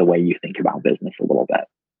reorients the way you think about business a little bit.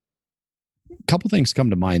 A couple things come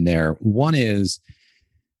to mind there. One is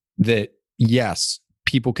that, yes,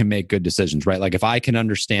 people can make good decisions, right? Like if I can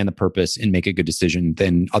understand the purpose and make a good decision,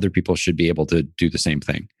 then other people should be able to do the same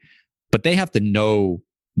thing. But they have to know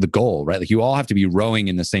the goal, right? Like you all have to be rowing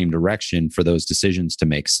in the same direction for those decisions to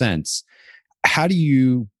make sense. How do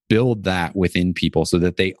you build that within people so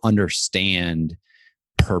that they understand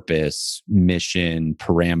purpose, mission,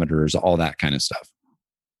 parameters, all that kind of stuff?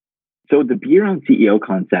 So the Be Your Own CEO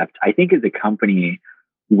concept, I think as a company,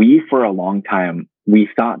 we for a long time, we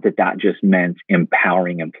thought that just meant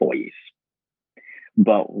empowering employees.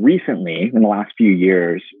 But recently, in the last few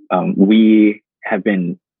years, we have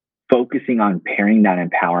been focusing on pairing that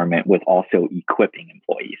empowerment with also equipping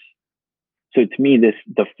employees. So to me,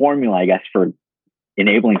 the formula, I guess, for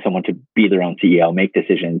enabling someone to be their own CEO, make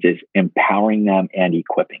decisions, is empowering them and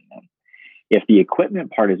equipping them. If the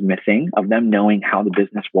equipment part is missing, of them knowing how the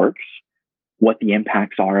business works, what the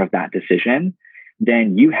impacts are of that decision,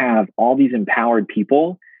 then you have all these empowered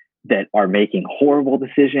people that are making horrible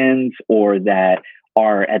decisions, or that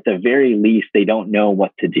are, at the very least, they don't know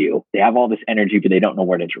what to do. They have all this energy, but they don't know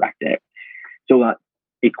where to direct it. So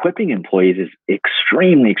equipping employees is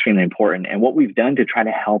extremely, extremely important. And what we've done to try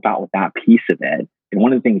to help out with that piece of it, and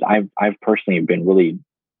one of the things I've personally been really,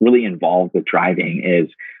 really involved with driving,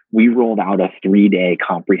 is we rolled out a 3-day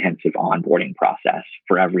comprehensive onboarding process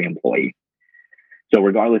for every employee. So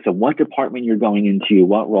regardless of what department you're going into,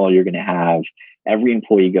 what role you're going to have, every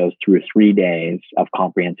employee goes through 3 days of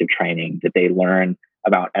comprehensive training that they learn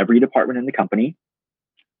about every department in the company.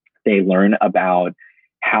 They learn about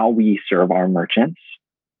how we serve our merchants,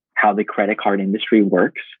 how the credit card industry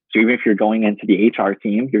works. So even if you're going into the HR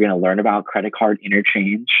team, you're going to learn about credit card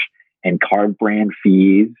interchange and card brand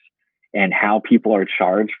fees and how people are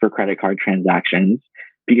charged for credit card transactions,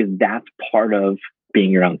 because that's part of being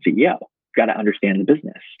your own CEO. You've got to understand the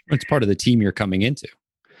business. It's part of the team you're coming into.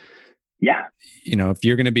 Yeah. If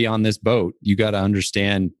you're going to be on this boat, you got to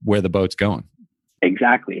understand where the boat's going.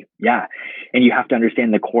 Exactly. Yeah. And you have to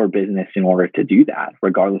understand the core business in order to do that,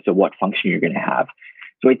 regardless of what function you're going to have.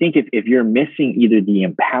 So I think if you're missing either the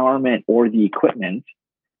empowerment or the equipment,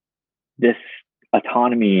 this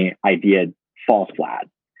autonomy idea falls flat.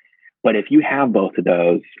 But if you have both of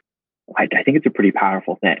those, I think it's a pretty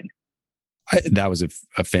powerful thing. That was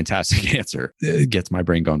a fantastic answer. It gets my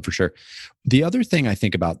brain going for sure. The other thing I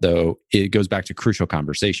think about, though, it goes back to crucial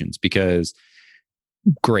conversations, because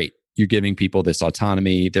great, you're giving people this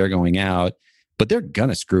autonomy, they're going out, but they're going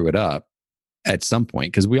to screw it up at some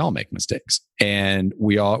point, because we all make mistakes and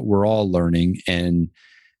we're all learning. And,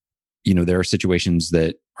 there are situations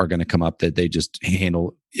that are going to come up that they just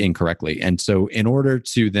handle incorrectly. And so in order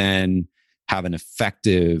to then have an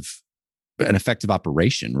effective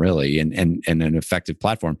operation, really, and an effective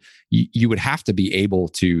platform, you would have to be able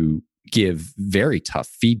to give very tough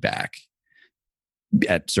feedback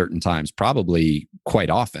at certain times, probably quite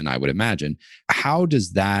often, I would imagine. How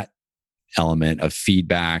does that element of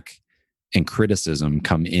feedback and criticism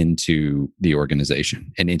come into the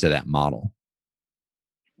organization and into that model?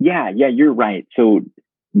 Yeah, you're right. So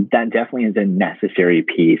that definitely is a necessary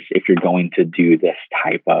piece if you're going to do this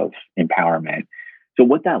type of empowerment. So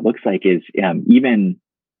what that looks like is even,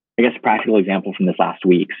 I guess, a practical example from this last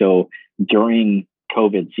week. So during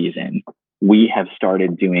COVID season, we have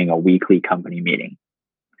started doing a weekly company meeting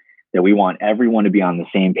that we want everyone to be on the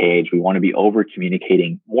same page. We want to be over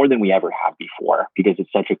communicating more than we ever have before, because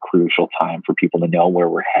it's such a crucial time for people to know where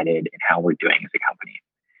we're headed and how we're doing as a company.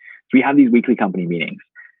 So we have these weekly company meetings.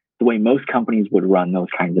 The way most companies would run those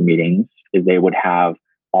kinds of meetings is they would have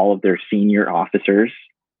all of their senior officers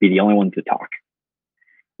be the only ones to talk.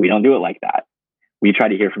 We don't do it like that. We try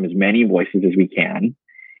to hear from as many voices as we can.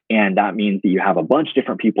 And that means that you have a bunch of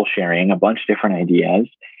different people sharing a bunch of different ideas.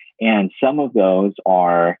 And some of those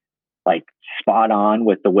are like spot on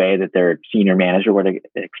with the way that their senior manager would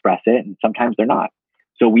express it. And sometimes they're not.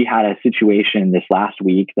 So we had a situation this last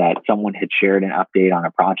week that someone had shared an update on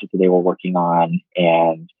a project that they were working on.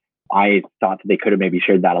 And I thought that they could have maybe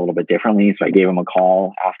shared that a little bit differently. So I gave them a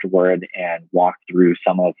call afterward and walked through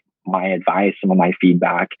some of my advice, some of my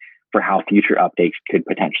feedback for how future updates could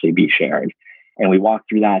potentially be shared. And we walked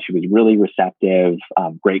through that. She was really receptive,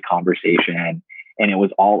 great conversation. And it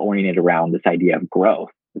was all oriented around this idea of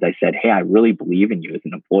growth. As I said, hey, I really believe in you as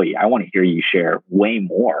an employee. I want to hear you share way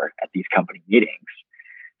more at these company meetings.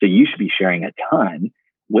 So you should be sharing a ton.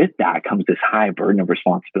 With that comes this high burden of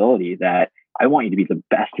responsibility that I want you to be the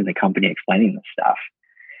best in the company explaining this stuff.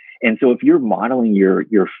 And so if you're modeling your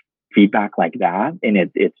feedback like that, and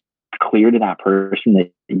it's clear to that person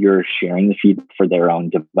that you're sharing the feedback for their own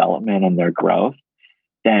development and their growth,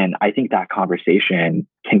 then I think that conversation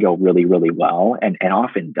can go really, really well, and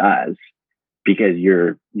often does, because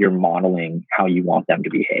you're modeling how you want them to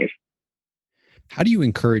behave. How do you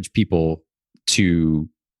encourage people to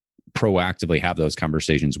proactively have those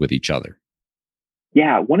conversations with each other?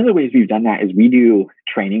 Yeah, one of the ways we've done that is we do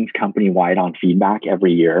trainings company-wide on feedback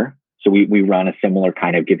every year. So we run a similar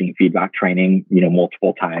kind of giving feedback training,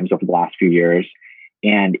 multiple times over the last few years.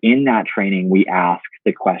 And in that training, we ask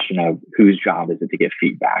the question of whose job is it to give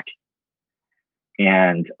feedback?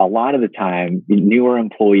 And a lot of the time, newer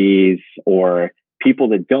employees or people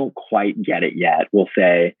that don't quite get it yet will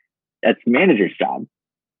say, that's the manager's job.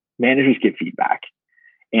 Managers give feedback.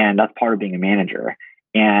 And that's part of being a manager.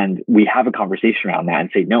 And we have a conversation around that and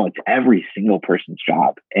say, no, it's every single person's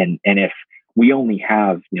job. And if we only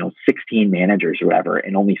have, 16 managers or whatever,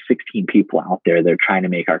 and only 16 people out there that are trying to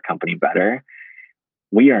make our company better,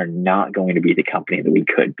 we are not going to be the company that we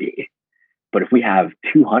could be. But if we have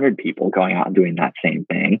 200 people going out and doing that same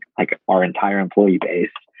thing, like our entire employee base,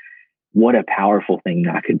 what a powerful thing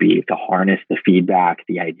that could be to harness the feedback,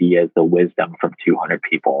 the ideas, the wisdom from 200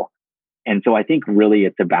 people. And so I think really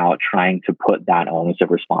it's about trying to put that onus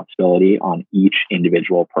of responsibility on each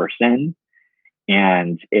individual person.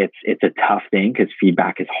 And it's a tough thing because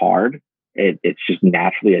feedback is hard. It's just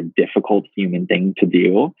naturally a difficult human thing to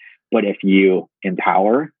do. But if you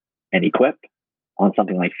empower and equip on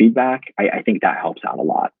something like feedback, I think that helps out a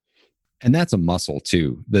lot. And that's a muscle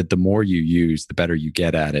too, that the more you use, the better you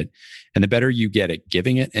get at it. And the better you get at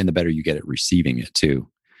giving it, and the better you get at receiving it too.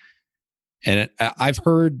 And I've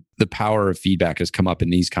heard the power of feedback has come up in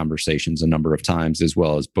these conversations a number of times, as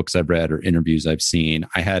well as books I've read or interviews I've seen.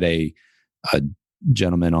 I had a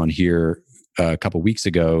gentleman on here a couple of weeks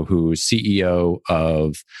ago who is CEO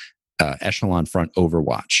of Echelon Front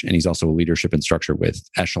Overwatch. And he's also a leadership instructor with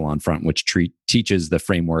Echelon Front, which teaches the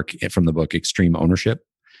framework from the book Extreme Ownership.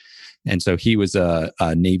 And so he was a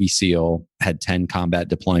Navy SEAL, had 10 combat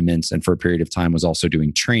deployments, and for a period of time was also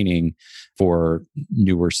doing training for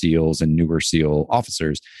newer SEALs and newer SEAL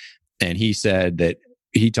officers. And he said that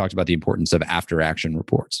he talked about the importance of after action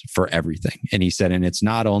reports for everything. And he said, and it's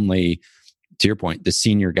not only, to your point, the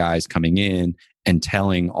senior guys coming in and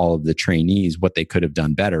telling all of the trainees what they could have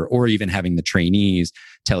done better, or even having the trainees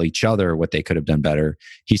tell each other what they could have done better.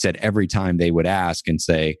 He said every time they would ask and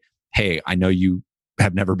say, hey, I know you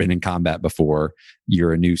have never been in combat before.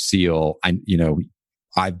 You're a new SEAL.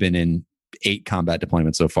 I've been in 8 combat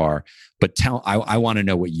deployments so far, but I want to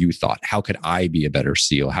know what you thought. How could I be a better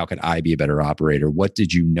SEAL? How could I be a better operator? What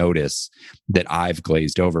did you notice that I've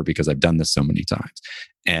glazed over because I've done this so many times?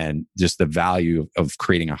 And just the value of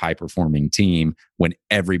creating a high performing team when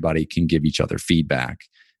everybody can give each other feedback.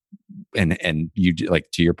 And you, like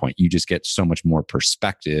to your point, you just get so much more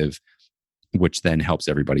perspective, which then helps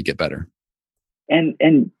everybody get better. And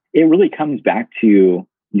it really comes back to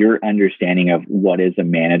your understanding of what is a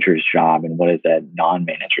manager's job and what is a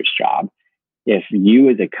non-manager's job. If you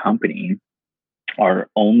as a company are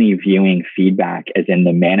only viewing feedback as in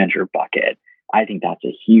the manager bucket, I think that's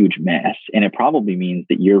a huge miss. And it probably means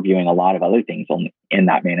that you're viewing a lot of other things in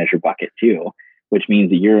that manager bucket too, which means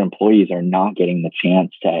that your employees are not getting the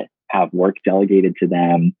chance to have work delegated to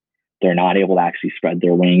them. They're not able to actually spread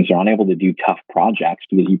their wings. They're unable to do tough projects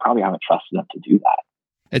because you probably haven't trusted them to do that.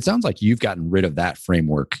 It sounds like you've gotten rid of that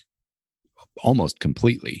framework almost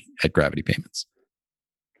completely at Gravity Payments.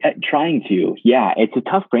 Trying to, yeah. It's a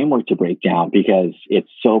tough framework to break down because it's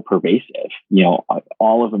so pervasive.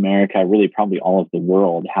 All of America, really probably all of the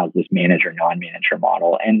world, has this manager, non-manager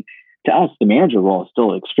model. And to us, the manager role is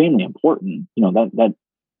still extremely important. That's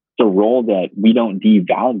a role that we don't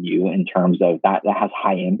devalue in terms of that has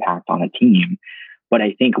high impact on a team. But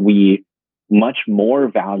I think we much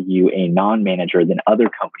more value a non-manager than other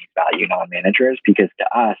companies value non-managers, because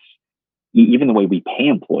to us, even the way we pay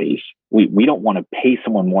employees, we don't want to pay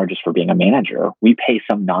someone more just for being a manager. We pay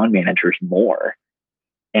some non-managers more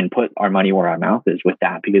and put our money where our mouth is with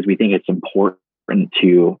that, because we think it's important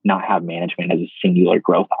to not have management as a singular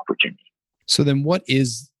growth opportunity. So then what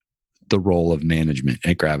is the role of management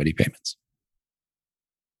at Gravity Payments?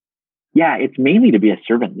 Yeah, it's mainly to be a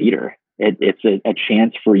servant leader. It's a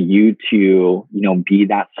chance for you to, be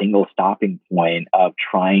that single stopping point of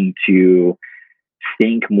trying to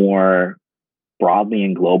think more broadly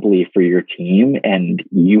and globally for your team. And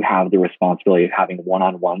you have the responsibility of having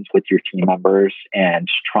one-on-ones with your team members and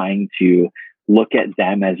trying to look at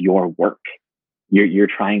them as your work. You're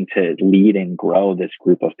trying to lead and grow this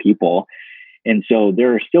group of people. And so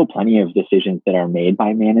there are still plenty of decisions that are made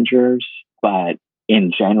by managers, but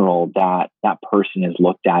in general, that person is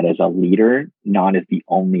looked at as a leader, not as the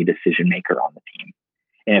only decision maker on the team.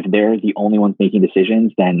 And if they're the only ones making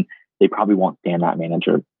decisions, then they probably won't stay in that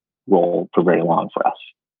manager role for very long for us.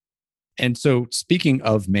 And so speaking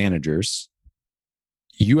of managers,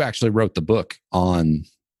 you actually wrote the book on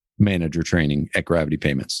manager training at Gravity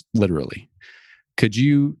Payments, literally. Could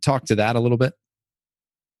you talk to that a little bit?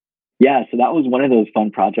 Yeah, so that was one of those fun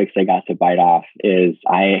projects I got to bite off. Is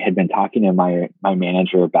I had been talking to my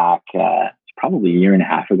manager back probably a year and a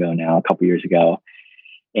half ago now, a couple years ago,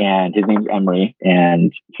 and his name's Emery,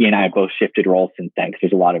 and he and I have both shifted roles since then because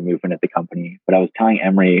there's a lot of movement at the company. But I was telling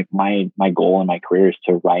Emery my goal in my career is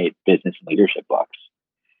to write business and leadership books,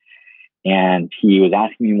 and he was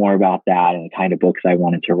asking me more about that and the kind of books I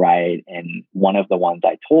wanted to write. And one of the ones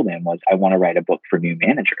I told him was I want to write a book for new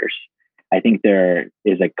managers. I think there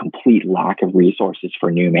is a complete lack of resources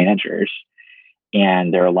for new managers.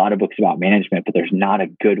 And there are a lot of books about management, but there's not a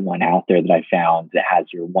good one out there that I found that has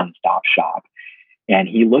your one-stop shop. And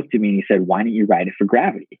he looked at me and he said, why don't you write it for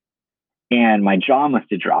Gravity? And my jaw must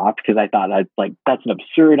have dropped because I thought that's an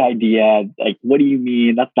absurd idea. Like, what do you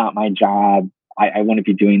mean? That's not my job. I wouldn't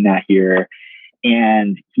be doing that here.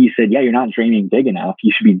 And he said, yeah, you're not dreaming big enough.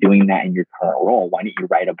 You should be doing that in your current role. Why don't you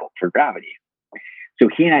write a book for Gravity? So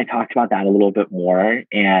he and I talked about that a little bit more,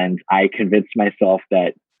 and I convinced myself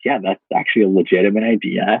that, yeah, that's actually a legitimate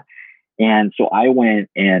idea. And so I went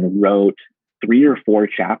and wrote 3 or 4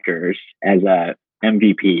 chapters as a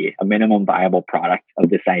MVP, a minimum viable product of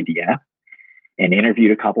this idea, and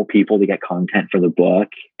interviewed a couple people to get content for the book,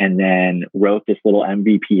 and then wrote this little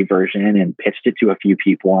MVP version and pitched it to a few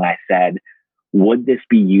people. And I said, would this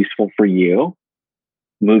be useful for you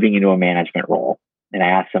moving into a management role? And I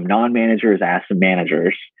asked some non-managers, I asked some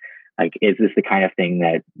managers, like, is this the kind of thing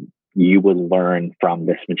that you would learn from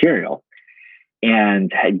this material? And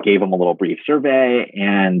I gave them a little brief survey,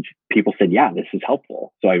 and people said, yeah, this is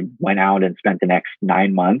helpful. So I went out and spent the next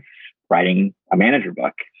 9 months writing a manager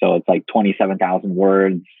book. So it's like 27,000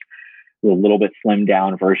 words, a little bit slimmed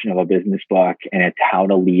down version of a business book. And it's how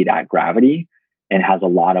to lead at Gravity, and has a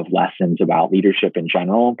lot of lessons about leadership in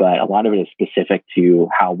general, but a lot of it is specific to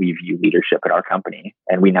how we view leadership at our company.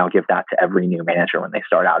 And we now give that to every new manager when they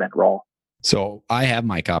start out and role. So I have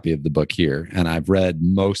my copy of the book here, and I've read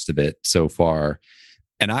most of it so far.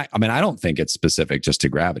 And I mean, I don't think it's specific just to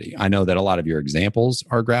Gravity. I know that a lot of your examples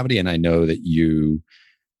are Gravity, and I know that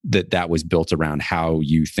that was built around how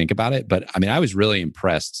you think about it. But I mean, I was really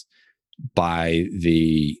impressed by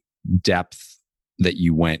the depth that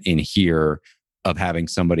you went in here of having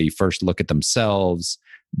somebody first look at themselves,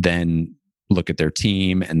 then look at their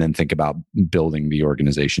team, and then think about building the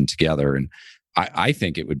organization together. And I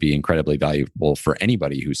think it would be incredibly valuable for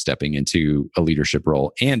anybody who's stepping into a leadership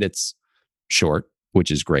role. And it's short, which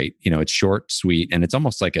is great. It's short, sweet, and it's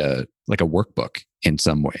almost like a workbook in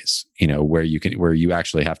some ways, where you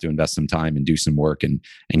actually have to invest some time and do some work and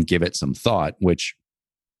give it some thought, which,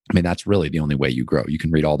 I mean, that's really the only way you grow. You can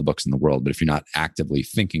read all the books in the world, but if you're not actively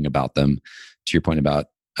thinking about them, to your point about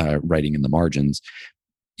writing in the margins,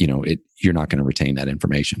 you're not going to retain that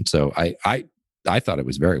information. So I thought it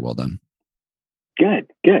was very well done.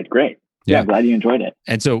 Good, great. Yeah, I'm glad you enjoyed it.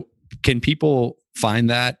 And so, can people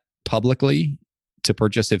find that publicly to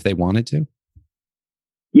purchase if they wanted to?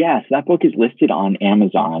 Yeah, so that book is listed on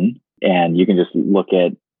Amazon, and you can just look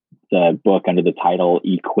at the book under the title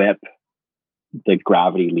Equip, the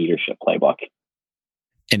Gravity Leadership Playbook.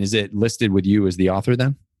 And is it listed with you as the author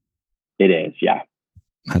then? It is, yeah.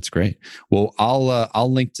 That's great. Well,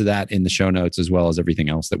 I'll link to that in the show notes, as well as everything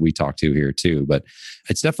else that we talked to here too. But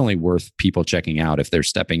it's definitely worth people checking out if they're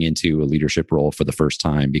stepping into a leadership role for the first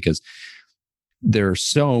time, because there are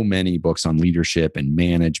so many books on leadership and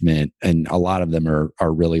management, and a lot of them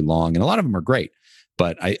are really long, and a lot of them are great.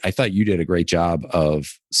 But I thought you did a great job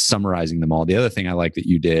of summarizing them all. The other thing I like that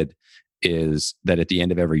you did is that at the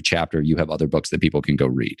end of every chapter, you have other books that people can go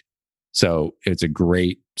read. So it's a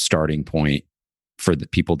great starting point for the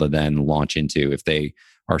people to then launch into. If they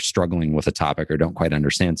are struggling with a topic or don't quite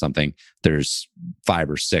understand something, there's 5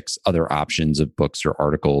 or 6 other options of books or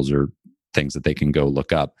articles or things that they can go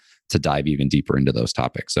look up to dive even deeper into those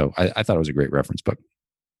topics. So I thought it was a great reference book.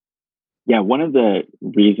 Yeah, one of the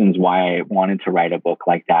reasons why I wanted to write a book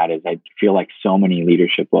like that is I feel like so many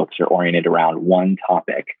leadership books are oriented around one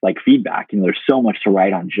topic, like feedback. There's so much to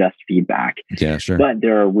write on just feedback. Yeah, sure. But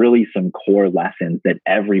there are really some core lessons that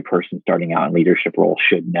every person starting out in leadership role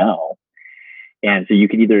should know. And so you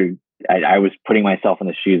could either I was putting myself in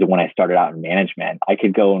the shoes of when I started out in management. I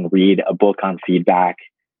could go and read a book on feedback,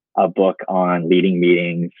 a book on leading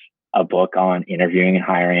meetings, a book on interviewing and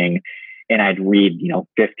hiring, and I'd read,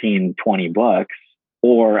 15, 20 books,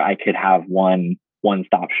 or I could have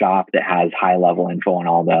one-stop shop that has high-level info on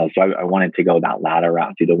all those. So I wanted to go that latter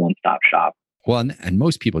route, do the one-stop shop. Well, and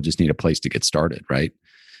most people just need a place to get started, right?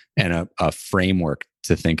 And a framework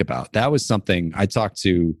to think about. That was something I talked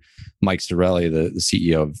to Mike Storelli, the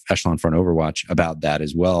CEO of Echelon Front Overwatch, about that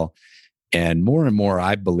as well. And more,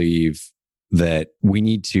 I believe that we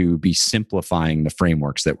need to be simplifying the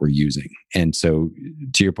frameworks that we're using. And so,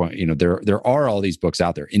 to your point, there are all these books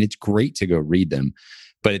out there, and it's great to go read them.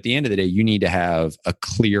 But at the end of the day, you need to have a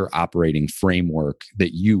clear operating framework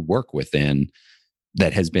that you work within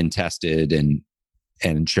that has been tested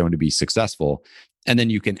and shown to be successful. And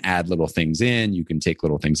then you can add little things in, you can take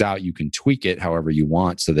little things out, you can tweak it however you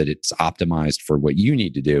want so that it's optimized for what you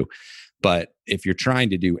need to do. But if you're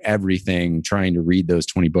trying to do everything, trying to read those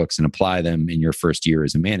 20 books and apply them in your first year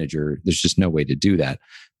as a manager, there's just no way to do that.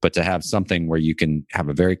 But to have something where you can have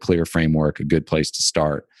a very clear framework, a good place to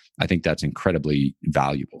start, I think that's incredibly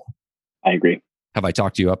valuable. I agree. Have I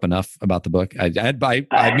talked you up enough about the book? I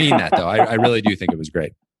mean that, though. I really do think it was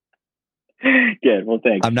great. Good. Well,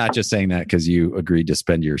 thanks. I'm not just saying that because you agreed to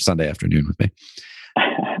spend your Sunday afternoon with me.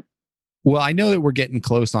 Well, I know that we're getting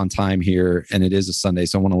close on time here, and it is a Sunday,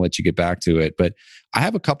 so I want to let you get back to it. But I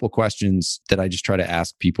have a couple of questions that I just try to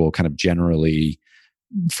ask people kind of generally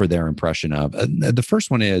for their impression of. The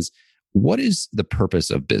first one is, what is the purpose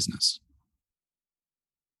of business?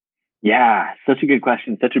 Yeah, such a good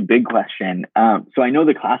question, such a big question. So I know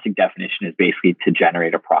the classic definition is basically to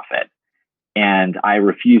generate a profit. And I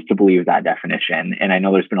refuse to believe that definition. And I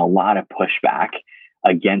know there's been a lot of pushback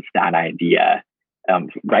against that idea,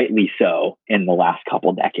 rightly so, in the last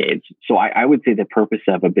couple decades. So I would say the purpose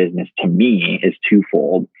of a business to me is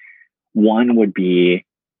twofold. One would be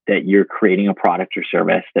that you're creating a product or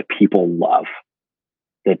service that people love,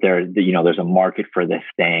 that there's a market for this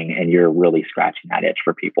thing and you're really scratching that itch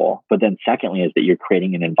for people. But then secondly is that you're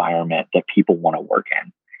creating an environment that people want to work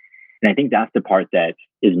in. And I think that's the part that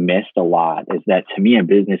is missed a lot, is that to me, a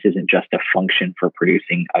business isn't just a function for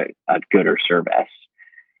producing a good or service.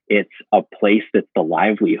 It's a place that's the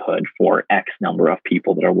livelihood for X number of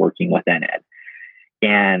people that are working within it.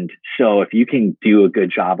 And so if you can do a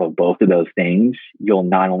good job of both of those things, you'll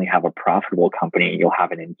not only have a profitable company, you'll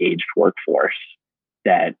have an engaged workforce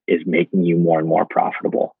that is making you more and more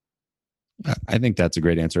profitable. I think that's a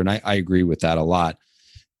great answer. And I agree with that a lot.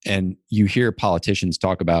 And you hear politicians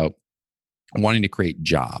talk about wanting to create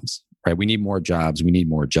jobs, right? We need more jobs. We need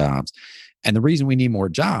more jobs. And the reason we need more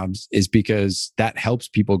jobs is because that helps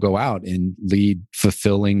people go out and lead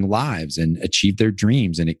fulfilling lives and achieve their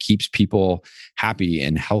dreams. And it keeps people happy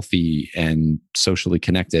and healthy and socially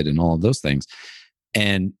connected and all of those things.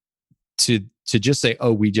 And to just say,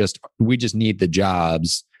 oh, we just need the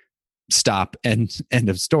jobs, stop, and end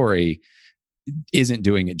of story, isn't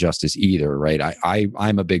doing it justice either, right?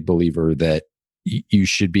 I'm a big believer that you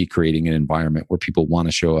should be creating an environment where people want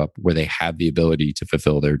to show up, where they have the ability to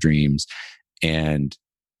fulfill their dreams, and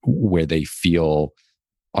where they feel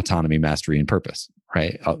autonomy, mastery, and purpose,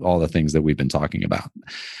 right? All the things that we've been talking about.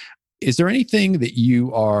 Is there anything that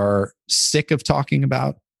you are sick of talking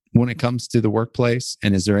about when it comes to the workplace?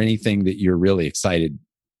 And is there anything that you're really excited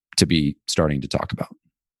to be starting to talk about?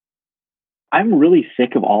 I'm really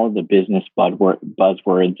sick of all of the business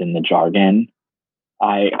buzzwords and the jargon.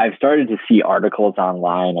 I've started to see articles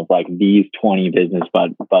online of like these 20 business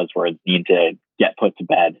buzzwords need to get put to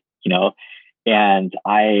bed, And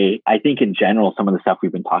I think in general, some of the stuff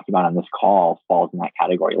we've been talking about on this call falls in that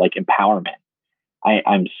category, like empowerment.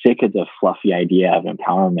 I'm sick of the fluffy idea of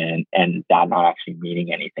empowerment and that not actually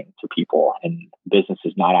meaning anything to people, and business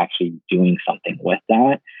is not actually doing something with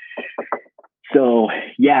that. So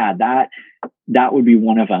yeah, that would be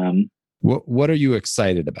one of them. What are you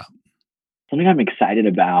excited about? Something I'm excited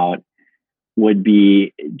about would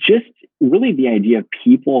be just really the idea of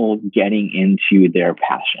people getting into their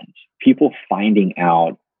passions, people finding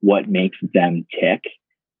out what makes them tick,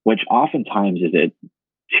 which oftentimes is a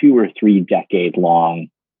 2 or 3 decade long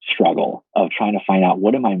struggle of trying to find out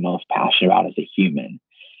what am I most passionate about as a human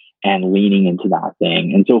and leaning into that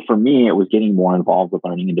thing. And so for me, it was getting more involved with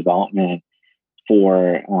learning and development.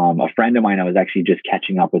 For a friend of mine I was actually just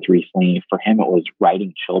catching up with recently, for him, it was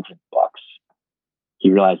writing children's books. He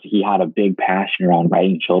realized he had a big passion around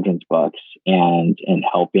writing children's books and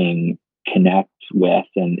helping connect with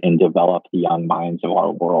and develop the young minds of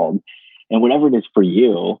our world. And whatever it is for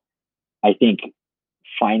you, I think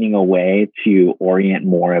finding a way to orient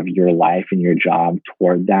more of your life and your job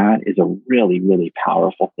toward that is a really, really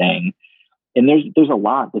powerful thing. And there's a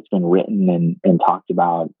lot that's been written and talked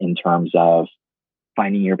about in terms of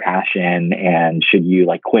finding your passion and should you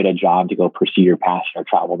like quit a job to go pursue your passion or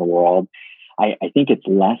travel the world. I think it's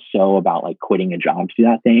less so about like quitting a job to do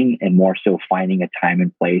that thing and more so finding a time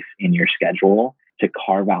and place in your schedule to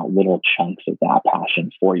carve out little chunks of that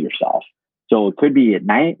passion for yourself. So it could be at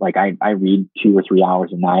night, like I read 2 or 3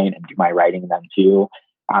 hours a night and do my writing then too.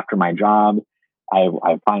 After my job,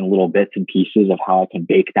 I find little bits and pieces of how I can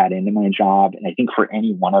bake that into my job. And I think for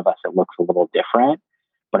any one of us, it looks a little different,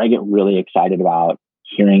 but I get really excited about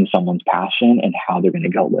hearing someone's passion and how they're going to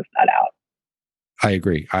go live that out. I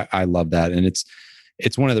agree. I love that. And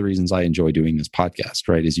it's one of the reasons I enjoy doing this podcast,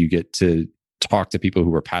 right? Is you get to talk to people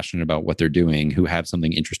who are passionate about what they're doing, who have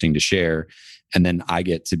something interesting to share. And then I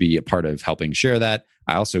get to be a part of helping share that.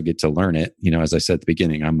 I also get to learn it. You know, as I said at the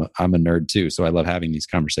beginning, I'm a nerd too. So I love having these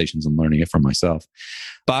conversations and learning it from myself.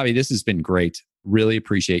 Bobby, this has been great. Really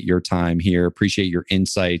appreciate your time here. Appreciate your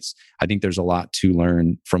insights. I think there's a lot to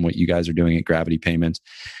learn from what you guys are doing at Gravity Payments.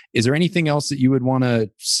 Is there anything else that you would want to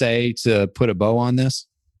say to put a bow on this?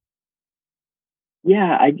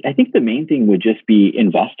 Yeah, I think the main thing would just be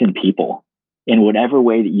invest in people in whatever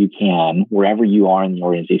way that you can, wherever you are in the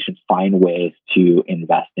organization, find ways to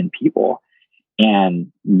invest in people.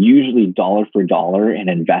 And usually dollar for dollar, an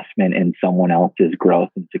investment in someone else's growth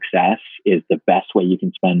and success is the best way you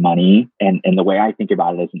can spend money. And the way I think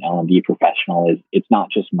about it as an L&D professional is it's not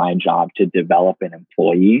just my job to develop an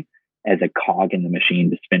employee as a cog in the machine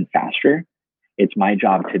to spin faster. It's my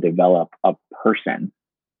job to develop a person,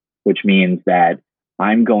 which means that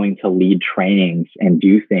I'm going to lead trainings and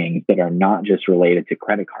do things that are not just related to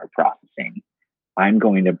credit card processing. I'm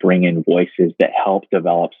going to bring in voices that help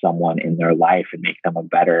develop someone in their life and make them a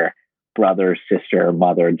better brother, sister,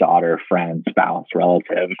 mother, daughter, friend, spouse,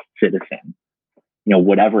 relative, citizen. You know,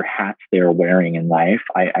 whatever hats they're wearing in life,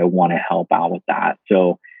 I want to help out with that.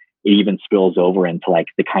 So it even spills over into like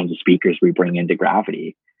the kinds of speakers we bring into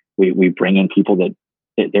Gravity. We bring in people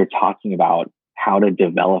that they're talking about how to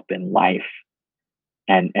develop in life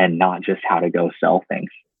and not just how to go sell things.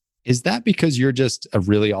 Is that because you're just a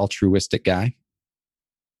really altruistic guy?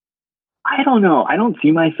 I don't know. I don't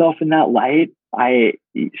see myself in that light. I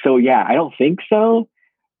don't think so.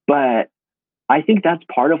 But I think that's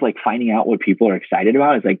part of like finding out what people are excited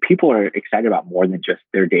about is like people are excited about more than just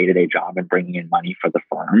their day-to-day job and bringing in money for the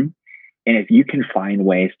firm. And if you can find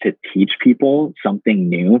ways to teach people something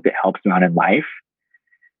new that helps them out in life,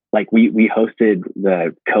 like we hosted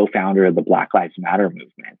the co-founder of the Black Lives Matter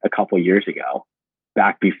movement a couple of years ago,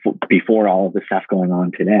 back before all of the stuff going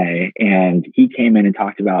on today. And he came in and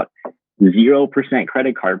talked about 0%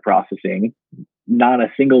 credit card processing, not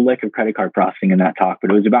a single lick of credit card processing in that talk,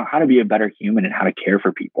 but it was about how to be a better human and how to care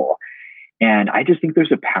for people. And I just think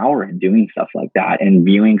there's a power in doing stuff like that and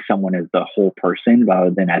viewing someone as the whole person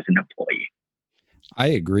rather than as an employee. I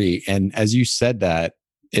agree. And as you said that,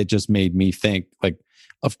 it just made me think like,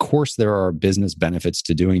 of course, there are business benefits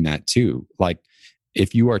to doing that too. Like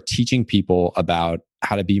if you are teaching people about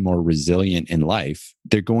how to be more resilient in life,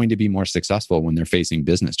 they're going to be more successful when they're facing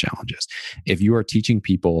business challenges. If you are teaching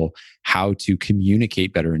people how to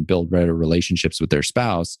communicate better and build better relationships with their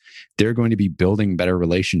spouse, they're going to be building better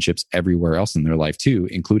relationships everywhere else in their life too,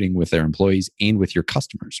 including with their employees and with your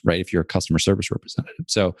customers, right? If you're a customer service representative.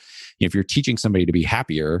 So if you're teaching somebody to be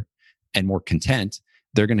happier and more content,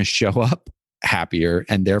 they're going to show up happier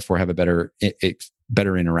and therefore have a better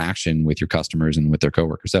interaction with your customers and with their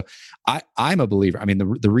coworkers. So I'm a believer. I mean,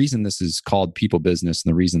 the reason this is called people business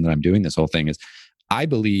and the reason that I'm doing this whole thing is I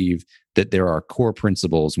believe that there are core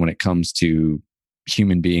principles when it comes to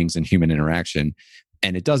human beings and human interaction.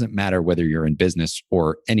 And it doesn't matter whether you're in business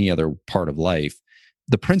or any other part of life,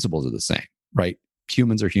 the principles are the same, right?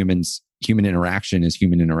 Humans are humans. Human interaction is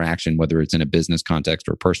human interaction, whether it's in a business context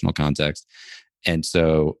or a personal context. And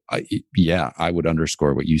so, I would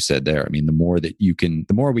underscore what you said there. I mean, the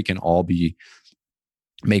more we can all be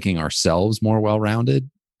making ourselves more well-rounded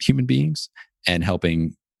human beings and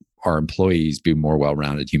helping our employees be more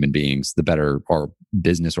well-rounded human beings, the better our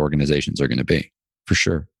business organizations are going to be, for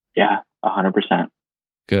sure. Yeah, 100%.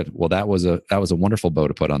 Good. Well, that was a wonderful bow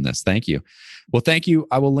to put on this. Thank you. Well, thank you.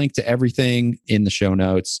 I will link to everything in the show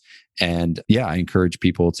notes. And I encourage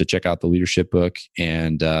people to check out the leadership book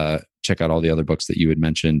and check out all the other books that you had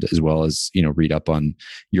mentioned, as well as, read up on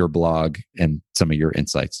your blog and some of your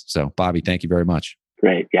insights. So, Bobby, thank you very much.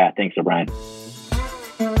 Great. Yeah. Thanks, O'Brien.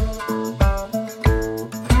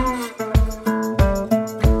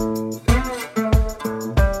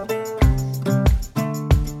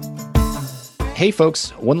 Hey, folks,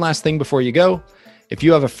 one last thing before you go. If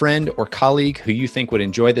you have a friend or colleague who you think would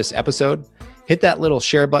enjoy this episode, hit that little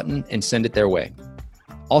share button and send it their way.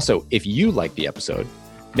 Also, if you like the episode,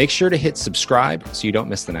 make sure to hit subscribe so you don't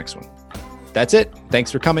miss the next one. That's it.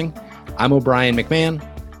 Thanks for coming. I'm O'Brien McMahon.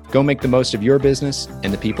 Go make the most of your business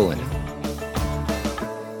and the people in it.